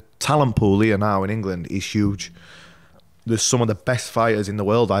 The talent pool here now in England is huge. There's some of the best fighters in the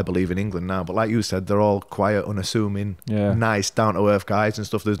world, I believe, in England now. But like you said, they're all quiet, unassuming, nice, down-to-earth guys and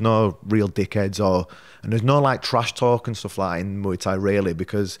stuff. There's no real dickheads, and there's no like trash talk and stuff like that in Muay Thai, really,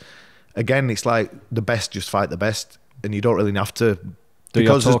 because again, it's like the best just fight the best, and you don't really have to do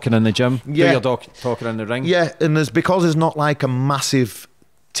your talking in the gym. Yeah, do your talking in the ring. Yeah, and because there's not like a massive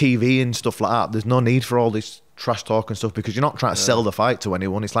TV and stuff like that. There's no need for all this trash talk and stuff, because you're not trying to sell the fight to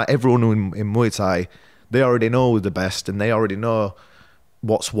anyone. It's like everyone in Muay Thai, they already know the best, and they already know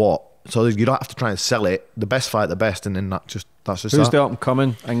what's what. So you don't have to try and sell it. The best fight the best, and then that's just Who's that. the up and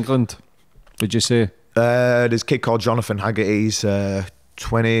coming England, would you say? There's a kid called Jonathan Haggart. He's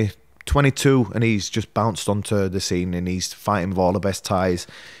 22, and he's just bounced onto the scene, and he's fighting with all the best Thais.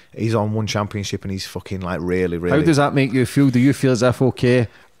 He's on one championship, and he's fucking like really. How does that make you feel? Do you feel as if, okay,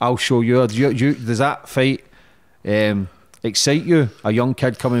 I'll show you? Does that fight excite you? A young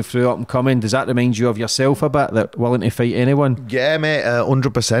kid coming through, up and coming, does that remind you of yourself a bit, that willing to fight anyone? Yeah, mate,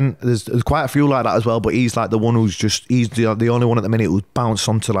 100%. There's quite a few like that as well, but he's like the one who's just, he's the only one at the minute who's bounced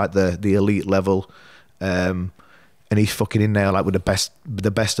onto like the elite level. and he's fucking in there like with the best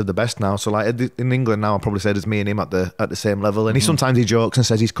of the best now. So like in England now, I'll probably say there's me and him at the same level. And sometimes he jokes and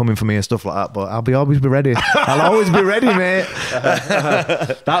says he's coming for me and stuff like that. But I'll always be ready. I'll always be ready, mate.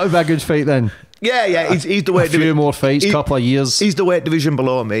 That would be a good fight then. Yeah. He's the weight. A few more fights, couple of years. He's the weight division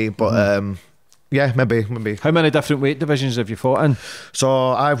below me, but yeah, maybe. How many different weight divisions have you fought in?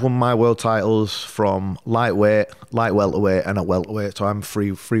 So I've won my world titles from lightweight, light welterweight, and at welterweight. So I'm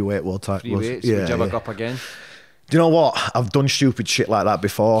free weight world titles. Free weights. Would you ever go up again? Do you know what? I've done stupid shit like that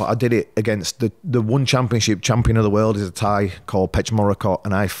before. I did it against the one championship champion of the world is a Thai called Pech Morakot,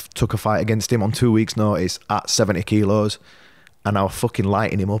 and I took a fight against him on 2 weeks' notice at 70 kilos, and I was fucking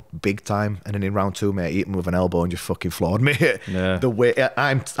lighting him up big time. And then in round 2, mate, he hit me with an elbow and just fucking floored me. Yeah. The weight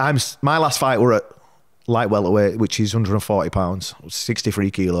my last fight were at light welterweight, which is 140 pounds,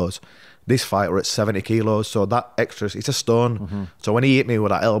 63 kilos. This fight were at 70 kilos, so that extra, it's a stone. So when he hit me with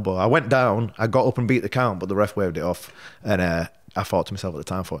that elbow, I went down, I got up and beat the count, but the ref waved it off. And I thought to myself at the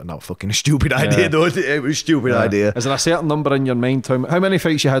time, that was fucking a stupid idea, though. It was a stupid idea. Is there a certain number in your mind? How many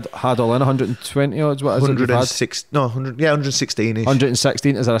fights you had all in? 120 odds? What is 106, no, 100, yeah, 116-ish.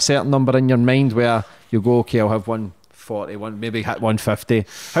 116. Is there a certain number in your mind where you go, okay, I'll have 141, maybe hit 150?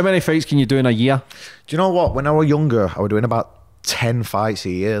 How many fights can you do in a year? Do you know what? When I was younger, I was doing about 10 fights a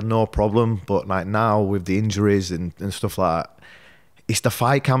year, no problem. But like now with the injuries and stuff like that, it's the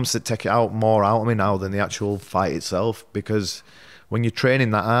fight camps that take it more out of me now than the actual fight itself. Because when you're training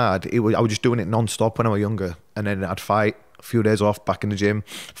that hard, I was just doing it non-stop when I was younger. And then I'd fight, a few days off, back in the gym,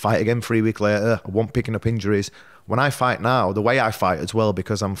 fight again 3 weeks later. I wasn't picking up injuries. When I fight now, the way I fight as well,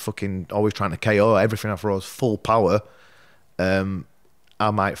 because I'm fucking always trying to KO, everything I throw is full power. I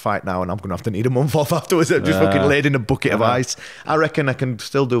might fight now and I'm going to have to need a month off afterwards. I'm just fucking laid in a bucket of ice. I reckon I can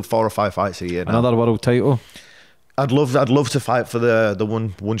still do 4 or 5 fights a year now. Another world title? I'd love to fight for the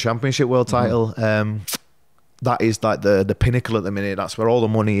one championship world title. That is like the pinnacle at the minute. That's where all the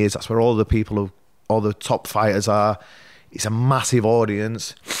money is. That's where all the people, all the top fighters are. It's a massive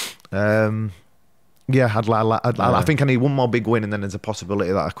audience. I think I need one more big win and then there's a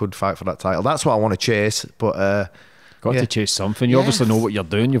possibility that I could fight for that title. That's what I want to chase, but... Got to chase something. You obviously know what you're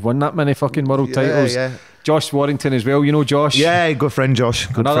doing. You've won that many fucking world titles. Yeah. Josh Warrington as well. You know Josh? Yeah, good friend Josh.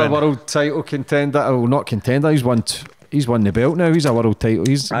 Another world title contender. Oh, not contender. He's won the belt now. He's a world title.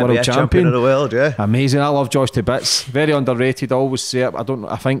 He's world champion of the world. Yeah, amazing. I love Josh to bits. Very underrated. I always say it.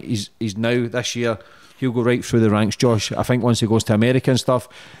 I think he's now this year. He'll go right through the ranks. Josh. I think once he goes to America and stuff,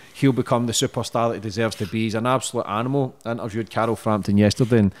 he'll become the superstar that he deserves to be. He's an absolute animal. I interviewed Carol Frampton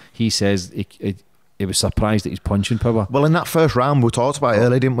yesterday, and he says he was surprised at his punching power. Well, in that first round, we talked about it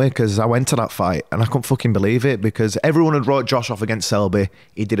earlier, didn't we? Because I went to that fight and I couldn't fucking believe it because everyone had wrote Josh off against Selby.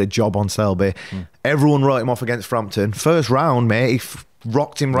 He did a job on Selby. Everyone wrote him off against Frampton. First round, mate, he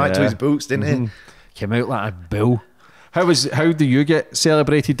rocked him right to his boots, didn't he? Came out like a bull. How do you get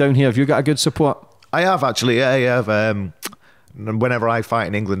celebrated down here? Have you got a good support? I have actually, yeah. Whenever I fight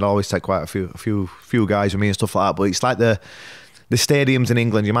in England, I always take quite a few guys with me and stuff like that. But it's like the stadiums in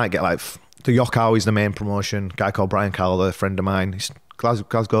England, you might get like... The Yokow is the main promotion. Guy called Brian Calder, a friend of mine. He's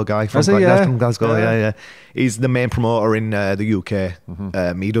Glasgow guy from Glasgow. Yeah. He's the main promoter in the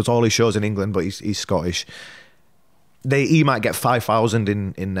UK. He does all his shows in England, but he's Scottish. He might get 5,000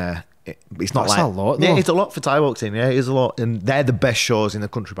 in there. It's not That's a lot, though. Yeah, it's a lot for Thai boxing. Yeah, it is a lot, and they're the best shows in the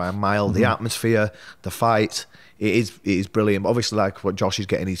country by a mile. The atmosphere, the fight. It is brilliant. But obviously, like what Josh is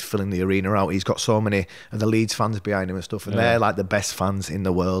getting, he's filling the arena out. He's got so many of the Leeds fans behind him and stuff, and they're like the best fans in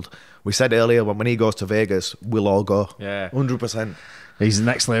the world. We said earlier, when he goes to Vegas, we'll all go. Yeah, 100%. He's the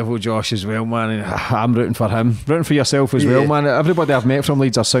next level, Josh, as well, man. And I'm rooting for him. Rooting for yourself as well, man. Everybody I've met from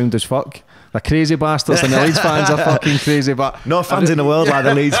Leeds are sound as fuck. They're crazy bastards, and the Leeds fans are fucking crazy. But no fans in the world like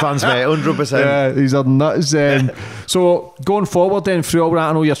the Leeds fans, mate. 100%. Yeah, these are nuts. So going forward, then through all that,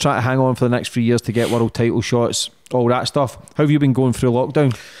 I know you're trying to hang on for the next 3 years to get world title shots, all that stuff. How have you been going through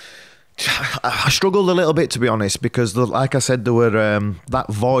lockdown? I struggled a little bit, to be honest, because like I said, there were that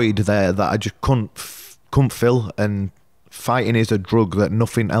void there that I just couldn't fill, and fighting is a drug that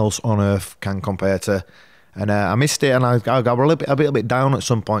nothing else on earth can compare to. And I missed it, and I got a little bit down at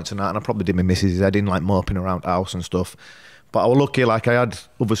some points and that, and I probably did my missus' head in, like moping around the house and stuff. But I was lucky, like I had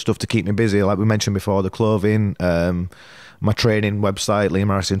other stuff to keep me busy, like we mentioned before, the clothing, my training website, Liam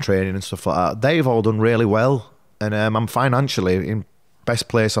Harrison Training and stuff like that. They've all done really well, and I'm financially in best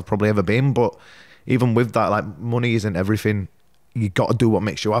place I've probably ever been. But even with that, like, money isn't everything. You got to do what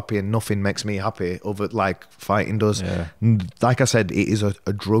makes you happy, and nothing makes me happy over like fighting does. Like I said, it is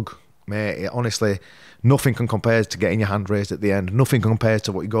a drug, mate. Honestly, nothing can compare to getting your hand raised at the end. Nothing compares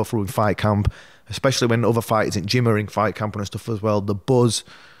to what you go through in fight camp, especially when other fighters in gym are in fight camp and stuff as well. The buzz,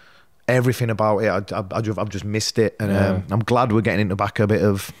 everything about it. I've just missed it, and I'm glad we're getting into back a bit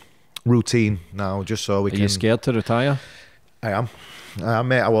of routine now, just so we can. Are you scared to retire? I am,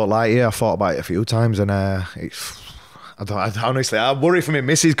 mate. I won't lie to you. I thought about it a few times, and it's. Honestly, I worry for my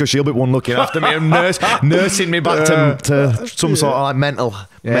missus because she'll be one looking after me and nursing me back to some sort of like mental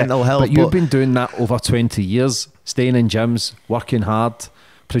health. But you've been doing that over 20 years, staying in gyms, working hard,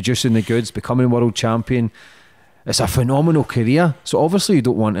 producing the goods, becoming world champion. It's a phenomenal career. So obviously you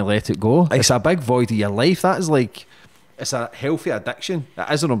don't want to let it go. It's a big void of your life. That is like, it's a healthy addiction. It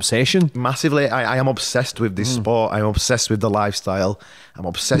is an obsession. Massively. I am obsessed with this sport. I'm obsessed with the lifestyle. I'm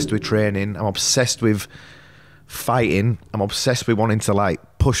obsessed with training. I'm obsessed with fighting. I'm obsessed with wanting to like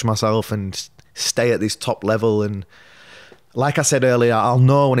push myself and stay at this top level. And like I said earlier, I'll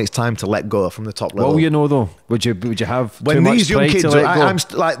know when it's time to let go from the top level. Well, you know though, would you have when too these much young pride kids to let go? I'm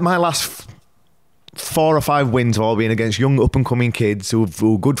like my last 4 or 5 wins have all been against young up and coming kids who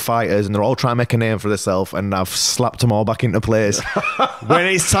are good fighters, and they're all trying to make a name for themselves, and I've slapped them all back into place. When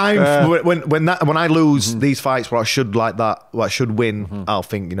it's time when I lose these fights where I should win, I'll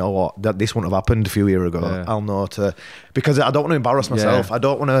think, you know what, that this wouldn't have happened a few years ago. I'll know because I don't want to embarrass myself. I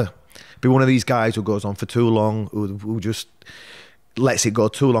don't want to be one of these guys who goes on for too long, who just lets it go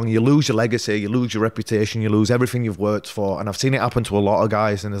too long. You lose your legacy, you lose your reputation, you lose everything you've worked for. And I've seen it happen to a lot of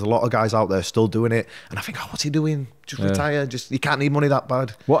guys, and there's a lot of guys out there still doing it, and I think, oh, what's he doing? Just retire. You can't need money that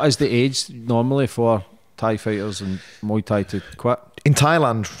bad. What is the age normally for Thai fighters and Muay Thai to quit? In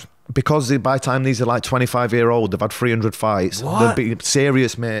Thailand, because by the time these are like 25-year-old, they've had 300 fights. What? They'll be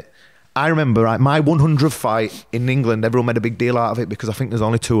serious, mate. I remember my 100th fight in England, everyone made a big deal out of it because I think there's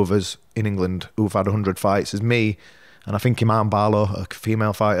only 2 of us in England who've had 100 fights. There's me, and I think Iman Barlow, a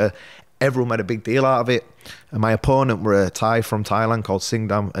female fighter. Everyone made a big deal out of it. And my opponent were a Thai from Thailand called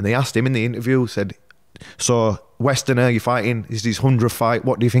Singdam. And they asked him in the interview, said, so Westerner, you're fighting, is his 100th fight,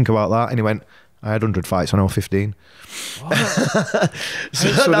 what do you think about that? And he went, I had 100 fights when I was 15.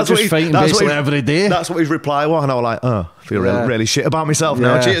 So that's just fighting basically every day? That's what his reply was. And I was like, oh, I feel really shit about myself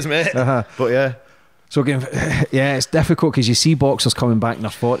now. Cheers, mate. But yeah. So again, it's difficult because you see boxers coming back in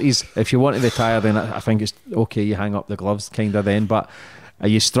their 40s. If you want to retire, then I think it's okay, you hang up the gloves kind of then. But are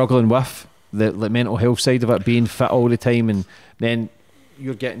you struggling with the mental health side of it, being fit all the time, and then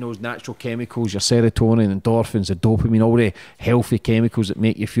you're getting those natural chemicals, your serotonin, endorphins, the dopamine, all the healthy chemicals that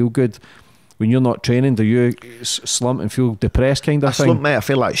make you feel good? When you're not training, do you slump and feel depressed kind of thing? Slump, mate, I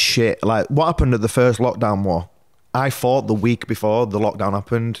feel like shit. Like what happened at the first lockdown war, I fought the week before the lockdown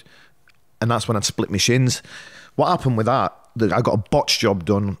happened, and that's when I'd split my shins. What happened with that, I got a botch job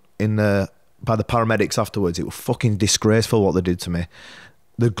done by the paramedics afterwards. It was fucking disgraceful what they did to me.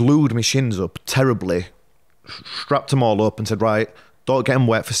 They glued my shins up terribly, strapped them all up and said, right, don't get them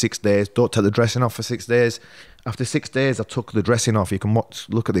wet for 6 days, don't take the dressing off for 6 days. After 6 days, I took the dressing off. You can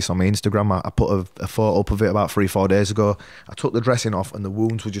look at this on my Instagram. I put a photo up of it about 3-4 days ago. I took the dressing off and the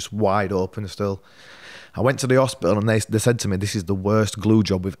wounds were just wide open still. I went to the hospital and they said to me, this is the worst glue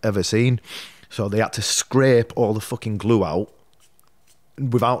job we've ever seen. So they had to scrape all the fucking glue out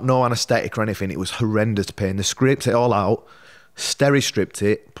without no anaesthetic or anything. It was horrendous pain. They scraped it all out, steri-stripped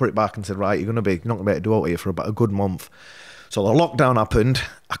it, put it back and said, right, you're not going to be able to do out here for about a good month. So the lockdown happened.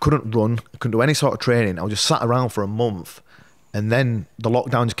 I couldn't run. I couldn't do any sort of training. I was just sat around for a month. And then the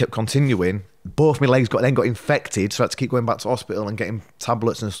lockdown just kept continuing. Both my legs got infected, so I had to keep going back to hospital and getting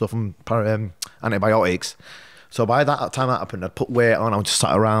tablets and stuff and antibiotics. So by that time that happened, I'd put weight on. I was just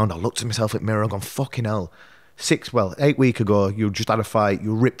sat around. I looked at myself in the mirror and gone, fucking hell. 8 weeks ago, you just had a fight.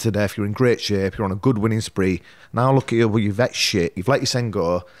 You ripped to death. You're in great shape. You're on a good winning spree. Now look at you. Well, you've let shit. You've let your son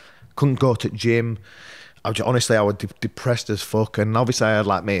go. Couldn't go to the gym. I was depressed as fuck. And obviously I had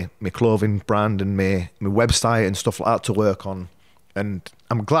like my clothing brand and my website and stuff like that to work on. And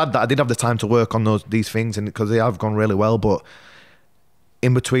I'm glad that I did have the time to work on these things, and because they have gone really well. But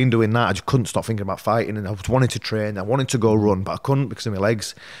in between doing that, I just couldn't stop thinking about fighting, and I wanted to train. I wanted to go run, but I couldn't because of my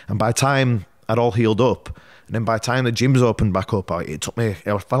legs. And by the time I'd all healed up, and then by the time the gyms opened back up, it took me.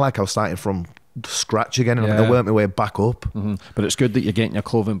 I felt like I was starting from scratch again, and I worked my way back up. But it's good that you're getting your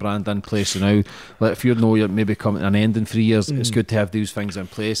clothing brand in place. So now, like, if you know you're maybe coming to an end in 3 years, it's good to have these things in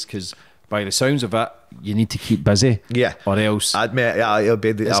place, because by the sounds of it, you need to keep busy. Yeah. Or else. It'll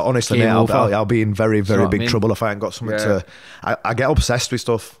be, honestly, mate, I'll be in very, very big trouble if I ain't got something to. I get obsessed with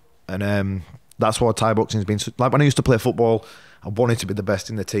stuff, and that's what Thai boxing's been. Like when I used to play football, I wanted to be the best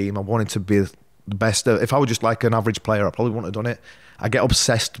in the team. I wanted to be the best. If I was just like an average player, I probably wouldn't have done it. I get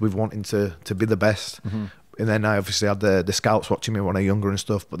obsessed with wanting to be the best. And then I obviously had the scouts watching me when I was younger and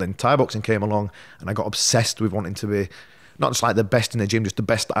stuff. But then Thai boxing came along, and I got obsessed with wanting to be not just like the best in the gym, just the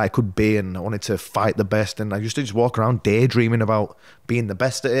best that I could be, and I wanted to fight the best, and I used to just walk around daydreaming about being the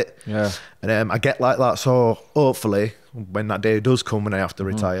best at it. Yeah. And I get like that, so hopefully when that day does come and I have to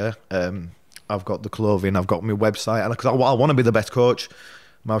retire, I've got the clothing, I've got my website, and because I want to be the best coach.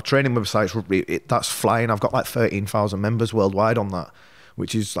 My training website's that's flying. I've got like 13,000 members worldwide on that,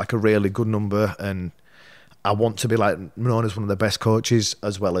 which is like a really good number, and I want to be like known as one of the best coaches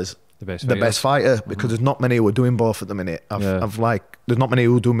as well as the best fighter, because there's not many who are doing both at the minute. I've like, there's not many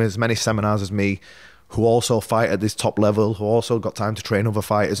who do as many seminars as me, who also fight at this top level, who also got time to train other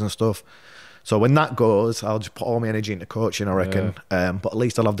fighters and stuff. So when that goes, I'll just put all my energy into coaching, I reckon. But at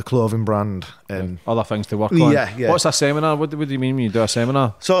least I'll have the clothing brand and other things to work on. Yeah. What's a seminar? What do you mean when you do a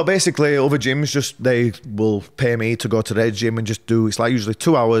seminar? So basically, other gyms they will pay me to go to their gym and just do. It's like usually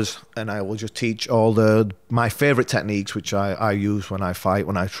 2 hours, and I will just teach all my favorite techniques, which I use when I fight,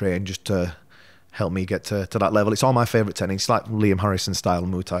 when I train, just to help me get to that level. It's all my favorite techniques, like Liam Harrison style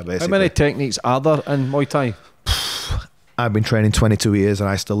Muay Thai, basically. How many techniques are there in Muay Thai? I've been training 22 years and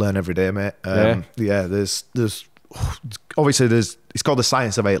I still learn every day, mate. There's obviously it's called the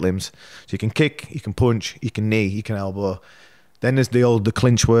science of 8 limbs. So you can kick, you can punch, you can knee, you can elbow. Then there's the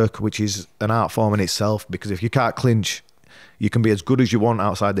clinch work, which is an art form in itself, because if you can't clinch, you can be as good as you want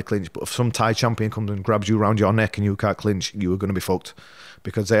outside the clinch, but if some Thai champion comes and grabs you around your neck and you can't clinch, you are going to be fucked,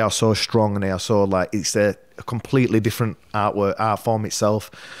 because they are so strong and they are so it's a completely different art form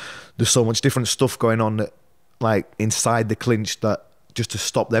itself. There's so much different stuff going on that, like inside the clinch, that just to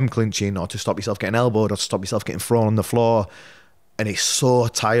stop them clinching, or to stop yourself getting elbowed, or to stop yourself getting thrown on the floor. And it's so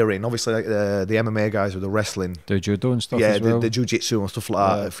tiring. Obviously, like the MMA guys with the wrestling, the judo and stuff. Yeah, as well. the jiu-jitsu and stuff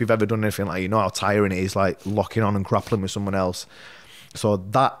like that. If you've ever done anything like, you know how tiring it is, like locking on and grappling with someone else. So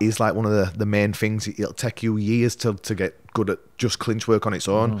that is like one of the main things. It'll take you years to get good at just clinch work on its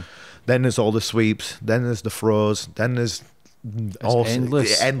own. Then there's all the sweeps, then there's the throws, then there's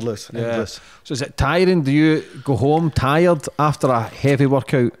endless. So is it tiring? Do you go home tired after a heavy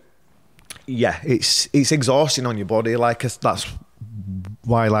workout? Yeah, it's exhausting on your body. Like, that's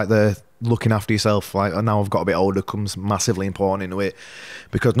why like the looking after yourself, like now I've got a bit older, comes massively important into it,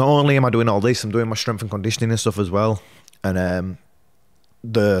 because not only am I doing all this, I'm doing my strength and conditioning and stuff as well, and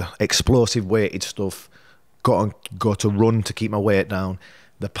the explosive weighted stuff. Got to run to keep my weight down.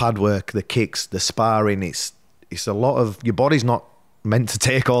 The pad work, the kicks, the sparring. It's a lot of, your body's not meant to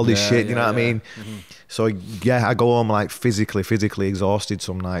take all this shit, you know what I mean? So yeah, I go home like physically exhausted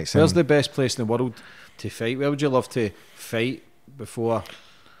some nights. Where's the best place in the world to fight? Where would you love to fight before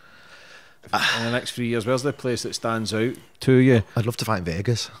in the next few years? Where's the place that stands out to you? I'd love to fight in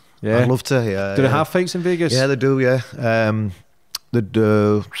Vegas. Yeah, I'd love to. Yeah. Do they have fights in Vegas? Yeah, they do. Yeah. They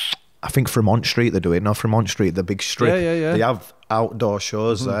do. I think Fremont Street they're doing. No, Fremont Street, the big strip. Yeah. They have outdoor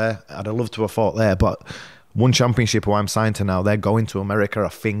shows there. I'd love to have fought there, but one championship who I'm signed to now, they're going to America, I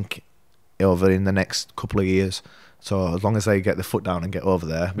think, over in the next couple of years. So as long as they get the foot down and get over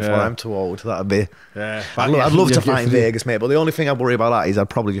there before I'm too old, that'd be. Yeah, I'd love to fight in Vegas, mate. But the only thing I'd worry about that is I'd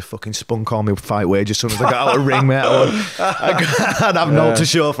probably just fucking spunk on my fight wage as soon as I got out of the ring, mate. I'd have no to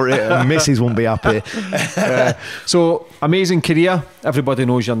show for it, and Mrs. won't be happy. So amazing career. Everybody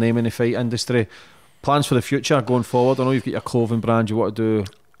knows your name in the fight industry. Plans for the future going forward? I know you've got your clothing brand you want to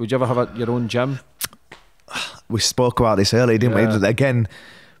do. Would you ever have your own gym? We spoke about this earlier, didn't we? Again,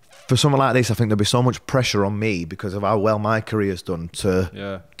 for something like this, I think there'd be so much pressure on me because of how well my career's done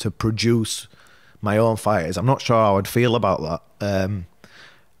to produce my own fighters. I'm not sure how I'd feel about that.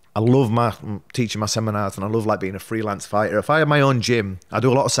 I love teaching my seminars, and I love like being a freelance fighter. If I had my own gym, I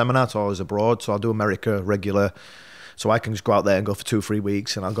do a lot of seminar tours abroad, so I do America regular, so I can just go out there and go for 2-3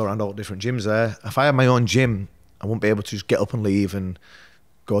 weeks, and I'll go around all different gyms there. If I had my own gym, I wouldn't be able to just get up and leave and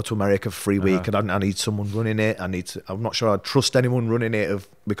go to America for 3 weeks, and I need someone running it. I'm not sure I'd trust anyone running it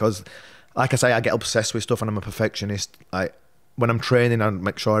because, like I say, I get obsessed with stuff and I'm a perfectionist. When I'm training, I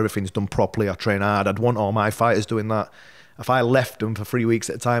make sure everything's done properly. I train hard. I'd want all my fighters doing that. If I left them for 3 weeks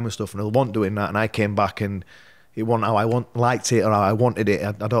at a time and stuff, and they'll want doing that, and I came back and it wasn't how I liked it or how I wanted it,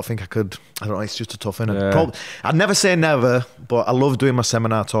 I don't think I could. I don't know, it's just a tough thing. I'd never say never, but I love doing my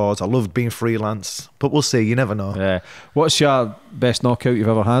seminar tours. I love being freelance, but we'll see. You never know. Yeah. What's your best knockout you've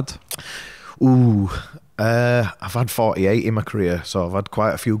ever had? I've had 48 in my career, so I've had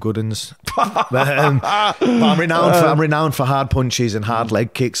quite a few good ones. but I'm renowned for hard punches and hard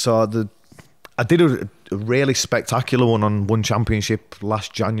leg kicks. So I did a really spectacular one on one championship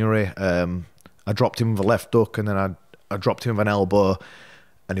last January. I dropped him with a left hook, and then I dropped him with an elbow,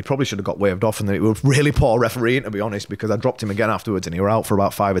 and he probably should have got waved off, and then it was really poor refereeing, to be honest, because I dropped him again afterwards and he were out for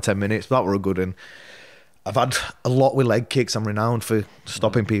about 5 or 10 minutes. That were a good one. I've had a lot with leg kicks. I'm renowned for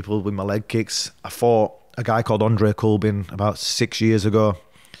stopping people with my leg kicks. I fought a guy called Andre Colbin about 6 years ago.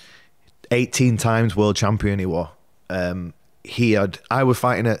 18 times world champion he was. I was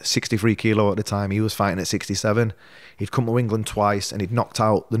fighting at 63 kilo at the time. He was fighting at 67. He'd come to England twice and he'd knocked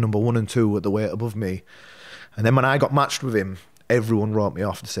out the number 1 and 2 at the weight above me. And then when I got matched with him, everyone wrote me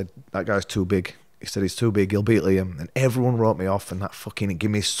off. They said, that guy's too big. He said, he's too big, he'll beat Liam. And everyone wrote me off, and that fucking, it gave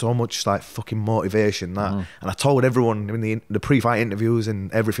me so much like fucking motivation. That, and I told everyone in the pre-fight interviews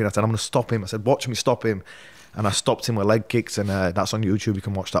and everything, I said, I'm going to stop him. I said, watch me stop him. And I stopped him with leg kicks, and that's on YouTube. You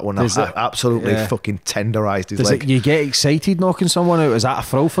can watch that one. I absolutely fucking tenderised his leg. You get excited knocking someone out? Is that a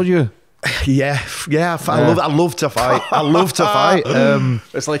thrill for you? Yeah. I love to fight. I love to fight.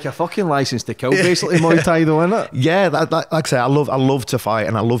 It's like a fucking license to kill, basically, Muay Thai, though, isn't it? Yeah, like I say, I love to fight,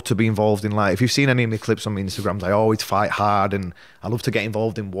 and I love to be involved in, like, if you've seen any of my clips on my Instagrams, I always fight hard, and I love to get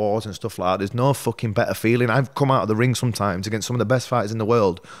involved in wars and stuff like that. There's no fucking better feeling. I've come out of the ring sometimes against some of the best fighters in the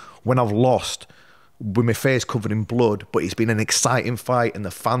world when I've lost, with my face covered in blood, but it's been an exciting fight and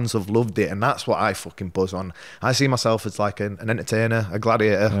the fans have loved it, and that's what I fucking buzz on. I see myself as like an entertainer, a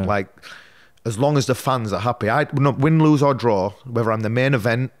gladiator. Like, as long as the fans are happy, I win, lose or draw, whether I'm the main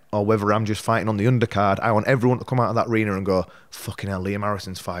event or whether I'm just fighting on the undercard, I want everyone to come out of that arena and go, fucking hell, Liam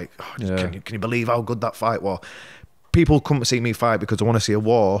Harrison's fight. Oh, can you believe how good that fight was? People come to see me fight because they want to see a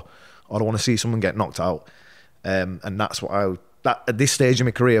war or they want to see someone get knocked out. And that's what at this stage of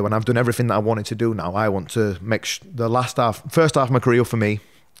my career, when I've done everything that I wanted to do now, I want to make the first half of my career for me,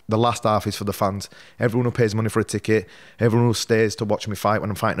 the last half is for the fans. Everyone who pays money for a ticket, everyone who stays to watch me fight when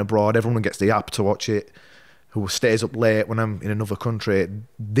I'm fighting abroad, everyone who gets the app to watch it, who stays up late when I'm in another country,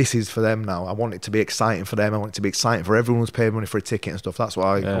 this is for them now. I want it to be exciting for them. I want it to be exciting for everyone who's paid money for a ticket and stuff. That's what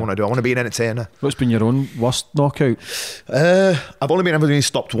I want to do. I want to be an entertainer. What's been your own worst knockout? I've only been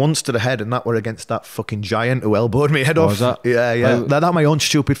stopped once to the head, and that were against that fucking giant who elbowed me head off. Was that? Yeah. That my own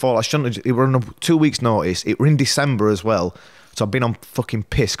stupid fault. I shouldn't have. It were on a 2 weeks notice. It were in December as well. So I've been on fucking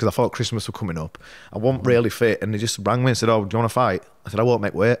piss because I thought Christmas was coming up. I wasn't really fit, and they just rang me and said, "Oh, do you want to fight?" I said, "I won't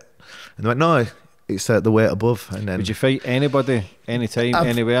make weight." And they went, "No, it's the weight above." And then, would you fight anybody, anytime,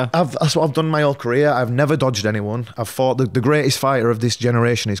 anywhere? That's what I've done my whole career. I've never dodged anyone. I've fought the greatest fighter of this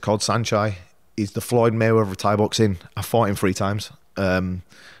generation is called Saenchai. He's the Floyd Mayweather of Thai boxing. I fought him 3 times. I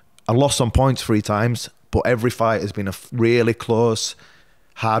lost on points 3 times, but every fight has been a really close,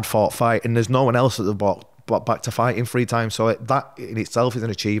 hard fought fight, and there's no one else at the bot back to fighting 3 times. So that in itself is an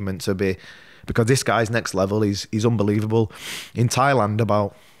achievement to be, because this guy's next level. He's unbelievable. In Thailand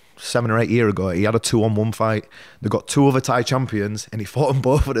about 7 or 8 years ago, he had a 2-on-1 fight. They got 2 other Thai champions and he fought them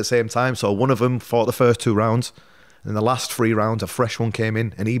both at the same time. So one of them fought the first 2 rounds, and the last 3 rounds a fresh one came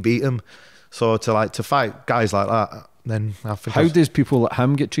in and he beat him. So to fight guys like that, then I think. How does people like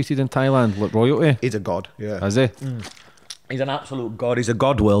him get treated in Thailand? Like royalty? He's a god. Yeah, is he? He's an absolute god. He's a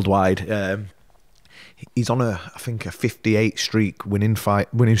god worldwide. He's on I think a 58 winning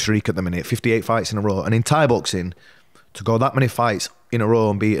streak at the minute. 58 fights in a row. And in Thai boxing, to go that many fights in a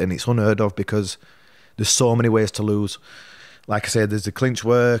row and beaten, it's unheard of, because there's so many ways to lose. Like I said, there's the clinch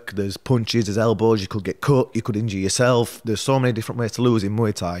work, there's punches, there's elbows, you could get cut, you could injure yourself. There's so many different ways to lose in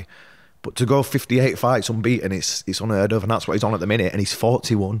Muay Thai. But to go 58 fights unbeaten, it's unheard of, and that's what he's on at the minute, and he's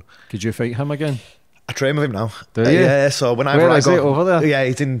 41. Could you fight him again? I train with him now. Do you? Yeah, so whenever Where I is go it, over there? Yeah,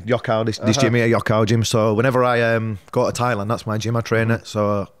 it's in Yokkao, this gym here, Yokkao gym. So whenever I go to Thailand, that's my gym, I train at.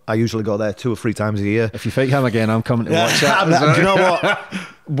 So I usually go there 2 or 3 times a year. If you fight him again, I'm coming to watch it. Do you know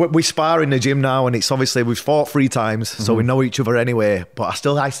what? We spar in the gym now, and it's obviously we've fought 3 times, so we know each other anyway. But I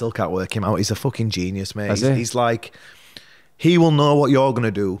still can't work him out. He's a fucking genius, mate. He's like, he will know what you're going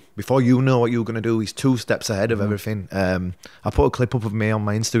to do before you know what you're going to do. He's 2 steps ahead of everything. I put a clip up of me on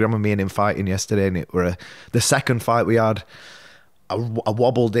my Instagram of me and him fighting yesterday, and it were the second fight we had. I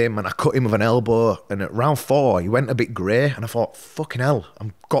wobbled him and I cut him with an elbow, and at round 4 he went a bit grey, and I thought, fucking hell,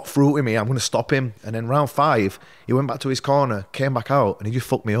 I've got through to me, I'm going to stop him. And then round 5 he went back to his corner, came back out, and he just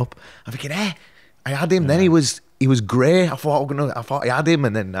fucked me up. I'm thinking, I had him. Then he was grey. I thought I had him,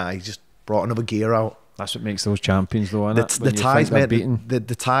 and then he just brought another gear out. That's what makes those champions, though, isn't it? The Thais, mate.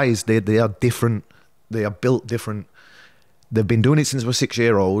 The Thais, they are different. They are built different. They've been doing it since they were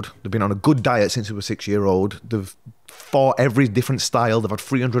 6-year-old. They've been on a good diet since they were 6-year-old. They've fought every different style. They've had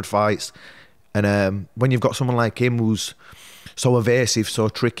 300 fights. And when you've got someone like him who's so evasive, so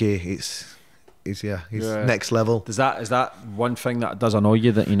tricky, he's next level. Is that one thing that does annoy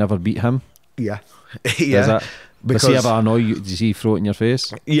you, that you never beat him? Yeah. Yeah. Does he ever annoy you? Does he throw it in your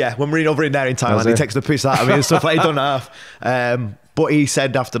face? Yeah, when we're over in there in Thailand, he takes the piss out of me and stuff like he done half. But he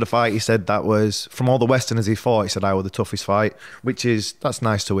said after the fight, he said that was, from all the Westerners he fought, he said I were the toughest fight, that's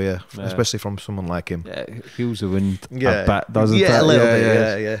nice to hear, especially from someone like him. Yeah, feels the wind a Yeah. bit, doesn't it? Yeah, a little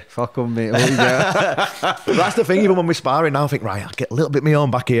bit, yeah. Fuck him, mate. Oh, yeah. But that's the thing, even when we're sparring now, I think, right, I'll get a little bit me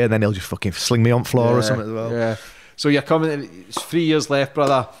on back here, and then he'll just fucking sling me on floor or something as well. Yeah. So you're coming, it's 3 years left,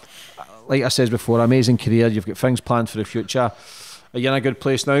 brother. Like I said before, amazing career. You've got things planned for the future. Are you in a good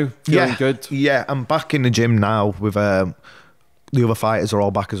place now? Feeling good? Yeah, I'm back in the gym now with the other fighters are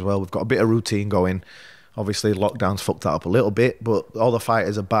all back as well. We've got a bit of routine going. Obviously, lockdown's fucked that up a little bit, but all the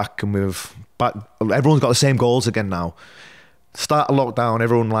fighters are back and everyone's got the same goals again now. Start of lockdown,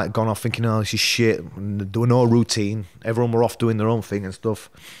 everyone like gone off thinking, oh, this is shit. And there were no routine. Everyone were off doing their own thing and stuff.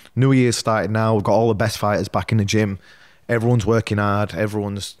 New Year's started now. We've got all the best fighters back in the gym. Everyone's working hard.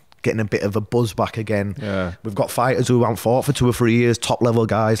 Everyone's getting a bit of a buzz back again. Yeah. We've got fighters who haven't fought for 2 or 3 years, top level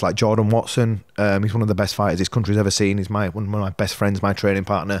guys like Jordan Watson. He's one of the best fighters this country's ever seen. He's one of my best friends, my training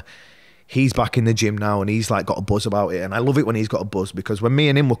partner. He's back in the gym now and he's like got a buzz about it. And I love it when he's got a buzz, because when me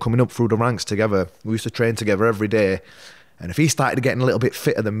and him were coming up through the ranks together, we used to train together every day. And if he started getting a little bit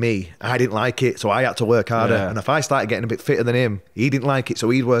fitter than me, I didn't like it, so I had to work harder. Yeah. And if I started getting a bit fitter than him, he didn't like it,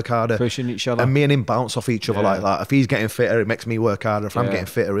 so he'd work harder. Pushing each other. And me and him bounce off each other like that. If he's getting fitter, it makes me work harder. If I'm getting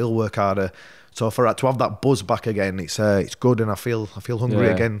fitter, he'll work harder. So to have that buzz back again, it's good, and I feel hungry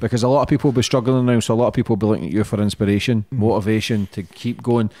again. Because a lot of people will be struggling now, so a lot of people will be looking at you for inspiration, motivation to keep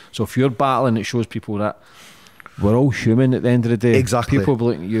going. So if you're battling, it shows people that we're all human at the end of the day. Exactly. People will be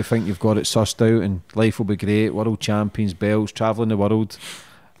looking at you, think you've got it sussed out and life will be great, world champions, belts, travelling the world.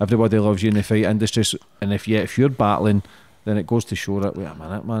 Everybody loves you in the fight industry. And if you're battling, then it goes to show that, wait a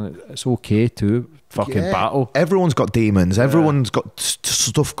minute, man, it's okay to fucking battle. Everyone's got demons. Everyone's got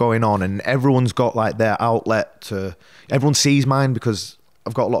stuff going on, and everyone's got like their outlet to. Everyone sees mine because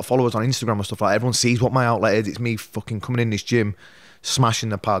I've got a lot of followers on Instagram and stuff like that. Everyone sees what my outlet is. It's me fucking coming in this gym, smashing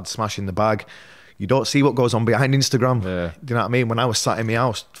the pad, smashing the bag. You don't see what goes on behind Instagram. Yeah. Do you know what I mean? When I was sat in my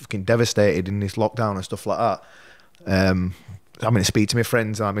house, fucking devastated in this lockdown and stuff like that. Having to speak to my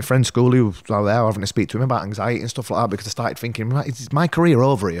friends, my friend's school who was out there, having to speak to him about anxiety and stuff like that, because I started thinking, is my career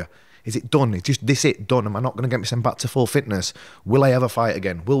over here? Is it done? Is just this it done? Am I not going to get myself back to full fitness? Will I ever fight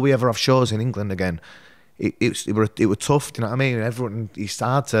again? Will we ever have shows in England again? It were tough, do you know what I mean? Everyone, it's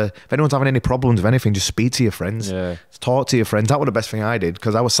hard to, if anyone's having any problems with anything, just speak to your friends. Yeah. Talk to your friends. That was the best thing I did,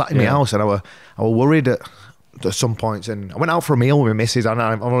 because I was sat in my house and I was worried at some points, and I went out for a meal with my missus, and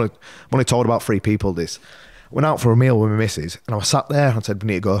I've only told about 3 people this. I went out for a meal with my missus, and I was sat there and I said, we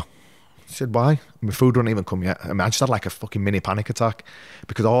need to go. She said, why? My food hadn't even come yet. I mean, I just had like a fucking mini panic attack,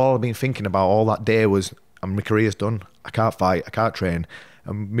 because all I've been thinking about all that day was, my career's done. I can't fight, I can't train.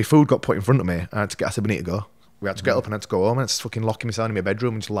 And my food got put in front of me, and I said, we need to go. We had to get up and I had to go home, and I was fucking locking myself in my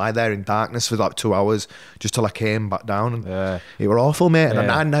bedroom and just lie there in darkness for like 2 hours just till I came back down. And it were awful, mate.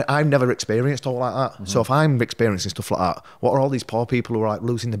 And I've never experienced all like that. So if I'm experiencing stuff like that, what are all these poor people who are like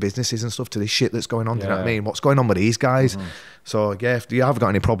losing their businesses and stuff to this shit that's going on? Do you know what I mean? What's going on with these guys? So yeah, if you have got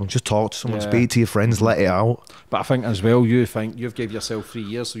any problems, just talk to someone, speak to your friends, let it out. But I think as well, you think you've gave yourself 3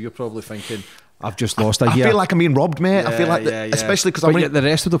 years, so you're probably thinking, I've just lost a year. I feel like I'm being robbed, mate. I feel like, especially because the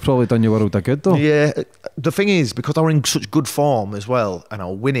rest would have probably done you world of good, though. Yeah, the thing is, because I were in such good form as well, and I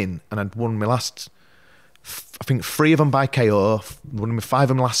was winning, and I'd won my last, I think 3 of them by KO, won my 5 of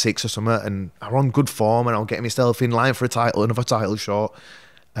them last 6 or something, and I were on good form, and I was getting myself in line for a title, another title short,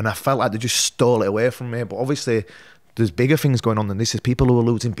 and I felt like they just stole it away from me. But obviously, there's bigger things going on than this. There's people who are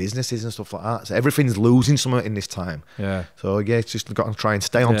losing businesses and stuff like that. So everything's losing something in this time. Yeah. So yeah, it's just got to try and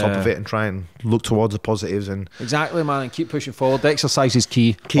stay on top of it and try and look towards the positives. And exactly, man, and keep pushing forward. Exercise is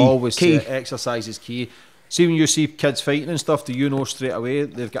key. Always key. Exercise is key. See, when you see kids fighting and stuff, do you know straight away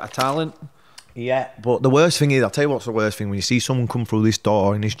they've got a talent? Yeah. But the worst thing is, I'll tell you what's the worst thing, when you see someone come through this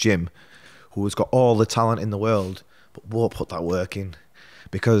door in this gym who has got all the talent in the world but won't put that work in.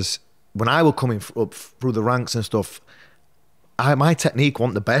 Because when I was coming up through the ranks and stuff, my technique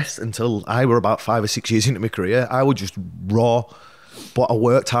wasn't the best until I were about 5 or 6 years into my career. I was just raw, but I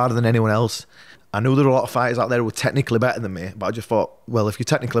worked harder than anyone else. I knew there were a lot of fighters out there who were technically better than me, but I just thought, well, if you're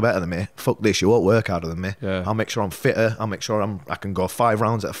technically better than me, fuck this, you won't work harder than me. Yeah. I'll make sure I'm fitter. I'll make sure I can go 5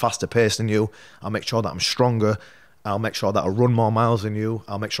 rounds at a faster pace than you. I'll make sure that I'm stronger. I'll make sure that I run more miles than you.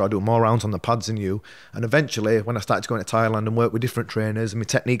 I'll make sure I do more rounds on the pads than you. And eventually, when I started to go into Thailand and work with different trainers, and my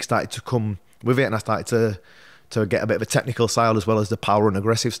technique started to come with it, and I started to get a bit of a technical style as well as the power and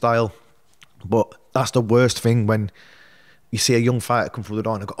aggressive style. But that's the worst thing, when you see a young fighter come through the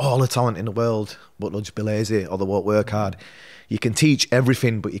door and they've got all the talent in the world, but they'll just be lazy or they won't work hard. You can teach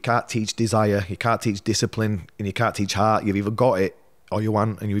everything, but you can't teach desire, you can't teach discipline, and you can't teach heart. You've either got it or you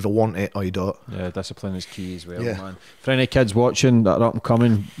want, and you either want it or you don't. Yeah, discipline is key as well, Yeah. man. For any kids watching that are up and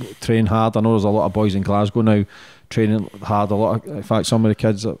coming, train hard. I know there's a lot of boys in Glasgow now training hard. In fact, some of the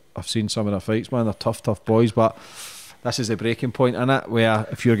kids that I've seen some of their fights, man, they're tough boys. But this is the breaking point in it, where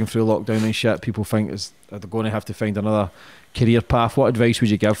if you're going through lockdown and shit, people think they're going to have to find another career path. What advice would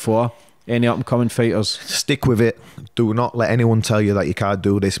you give for any up and coming fighters? Stick with it. Do not let anyone tell you that you can't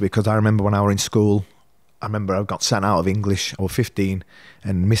do this, because I remember when I was in school, I got sent out of English. I was 15,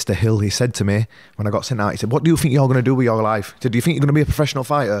 and Mr. Hill, he said to me when I got sent out, he said, "What do you think you're going to do with your life?" He said, "Do you think you're going to be a professional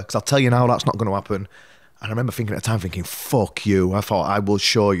fighter? Because I'll tell you now, that's not going to happen." And I remember thinking at the time, fuck you. I thought, I will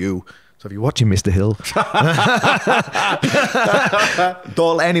show you. So if you're watching, Mr. Hill,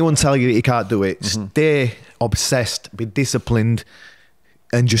 don't let anyone tell you that you can't do it. Stay obsessed, be disciplined,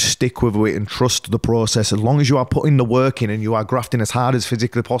 and just stick with it and trust the process. As long as you are putting the work in and you are grafting as hard as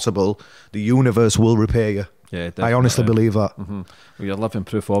physically possible, the universe will repay you. Yeah, definitely. I honestly believe that. Well, you're living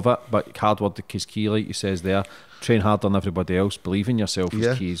proof of it, but hard work is key, like you says there. Train harder than everybody else. Believe in yourself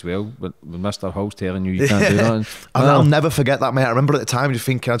is key as well. With Mr. Hull's telling you can't do that. And I'll never forget that, mate. I remember at the time just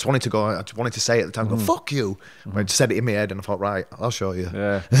thinking, I just wanted to say at the time, go, fuck you. I just said it in my head and I thought, right, I'll show you.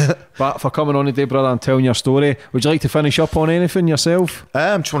 Yeah. But for coming on today, brother, and telling your story, would you like to finish up on anything yourself?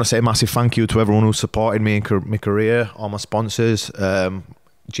 Just want to say a massive thank you to everyone who supported me in my career, all my sponsors,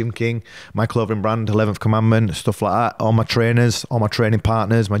 Gym King, my clothing brand, 11th Commandment, stuff like that, all my trainers, all my training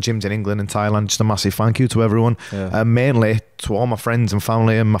partners, my gyms in England and Thailand. Just a massive thank you to everyone. Mainly to all my friends and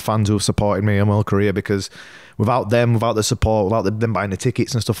family and my fans who have supported me in my whole career, because without them, without the support, without them buying the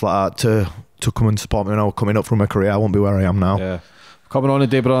tickets and stuff like that to come and support me now, coming up from my career, I won't be where I am now. Yeah. Coming on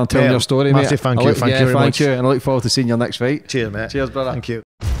today, brother, and telling your story, mate. Massive thank you. Thank you very much. And I look forward to seeing your next fight. Cheers, mate. Cheers, brother. Thank you.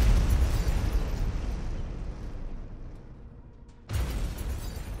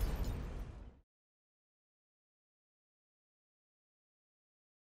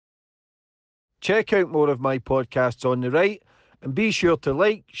 Check out more of my podcasts on the right, and be sure to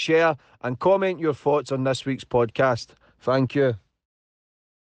like, share and comment your thoughts on this week's podcast. Thank you.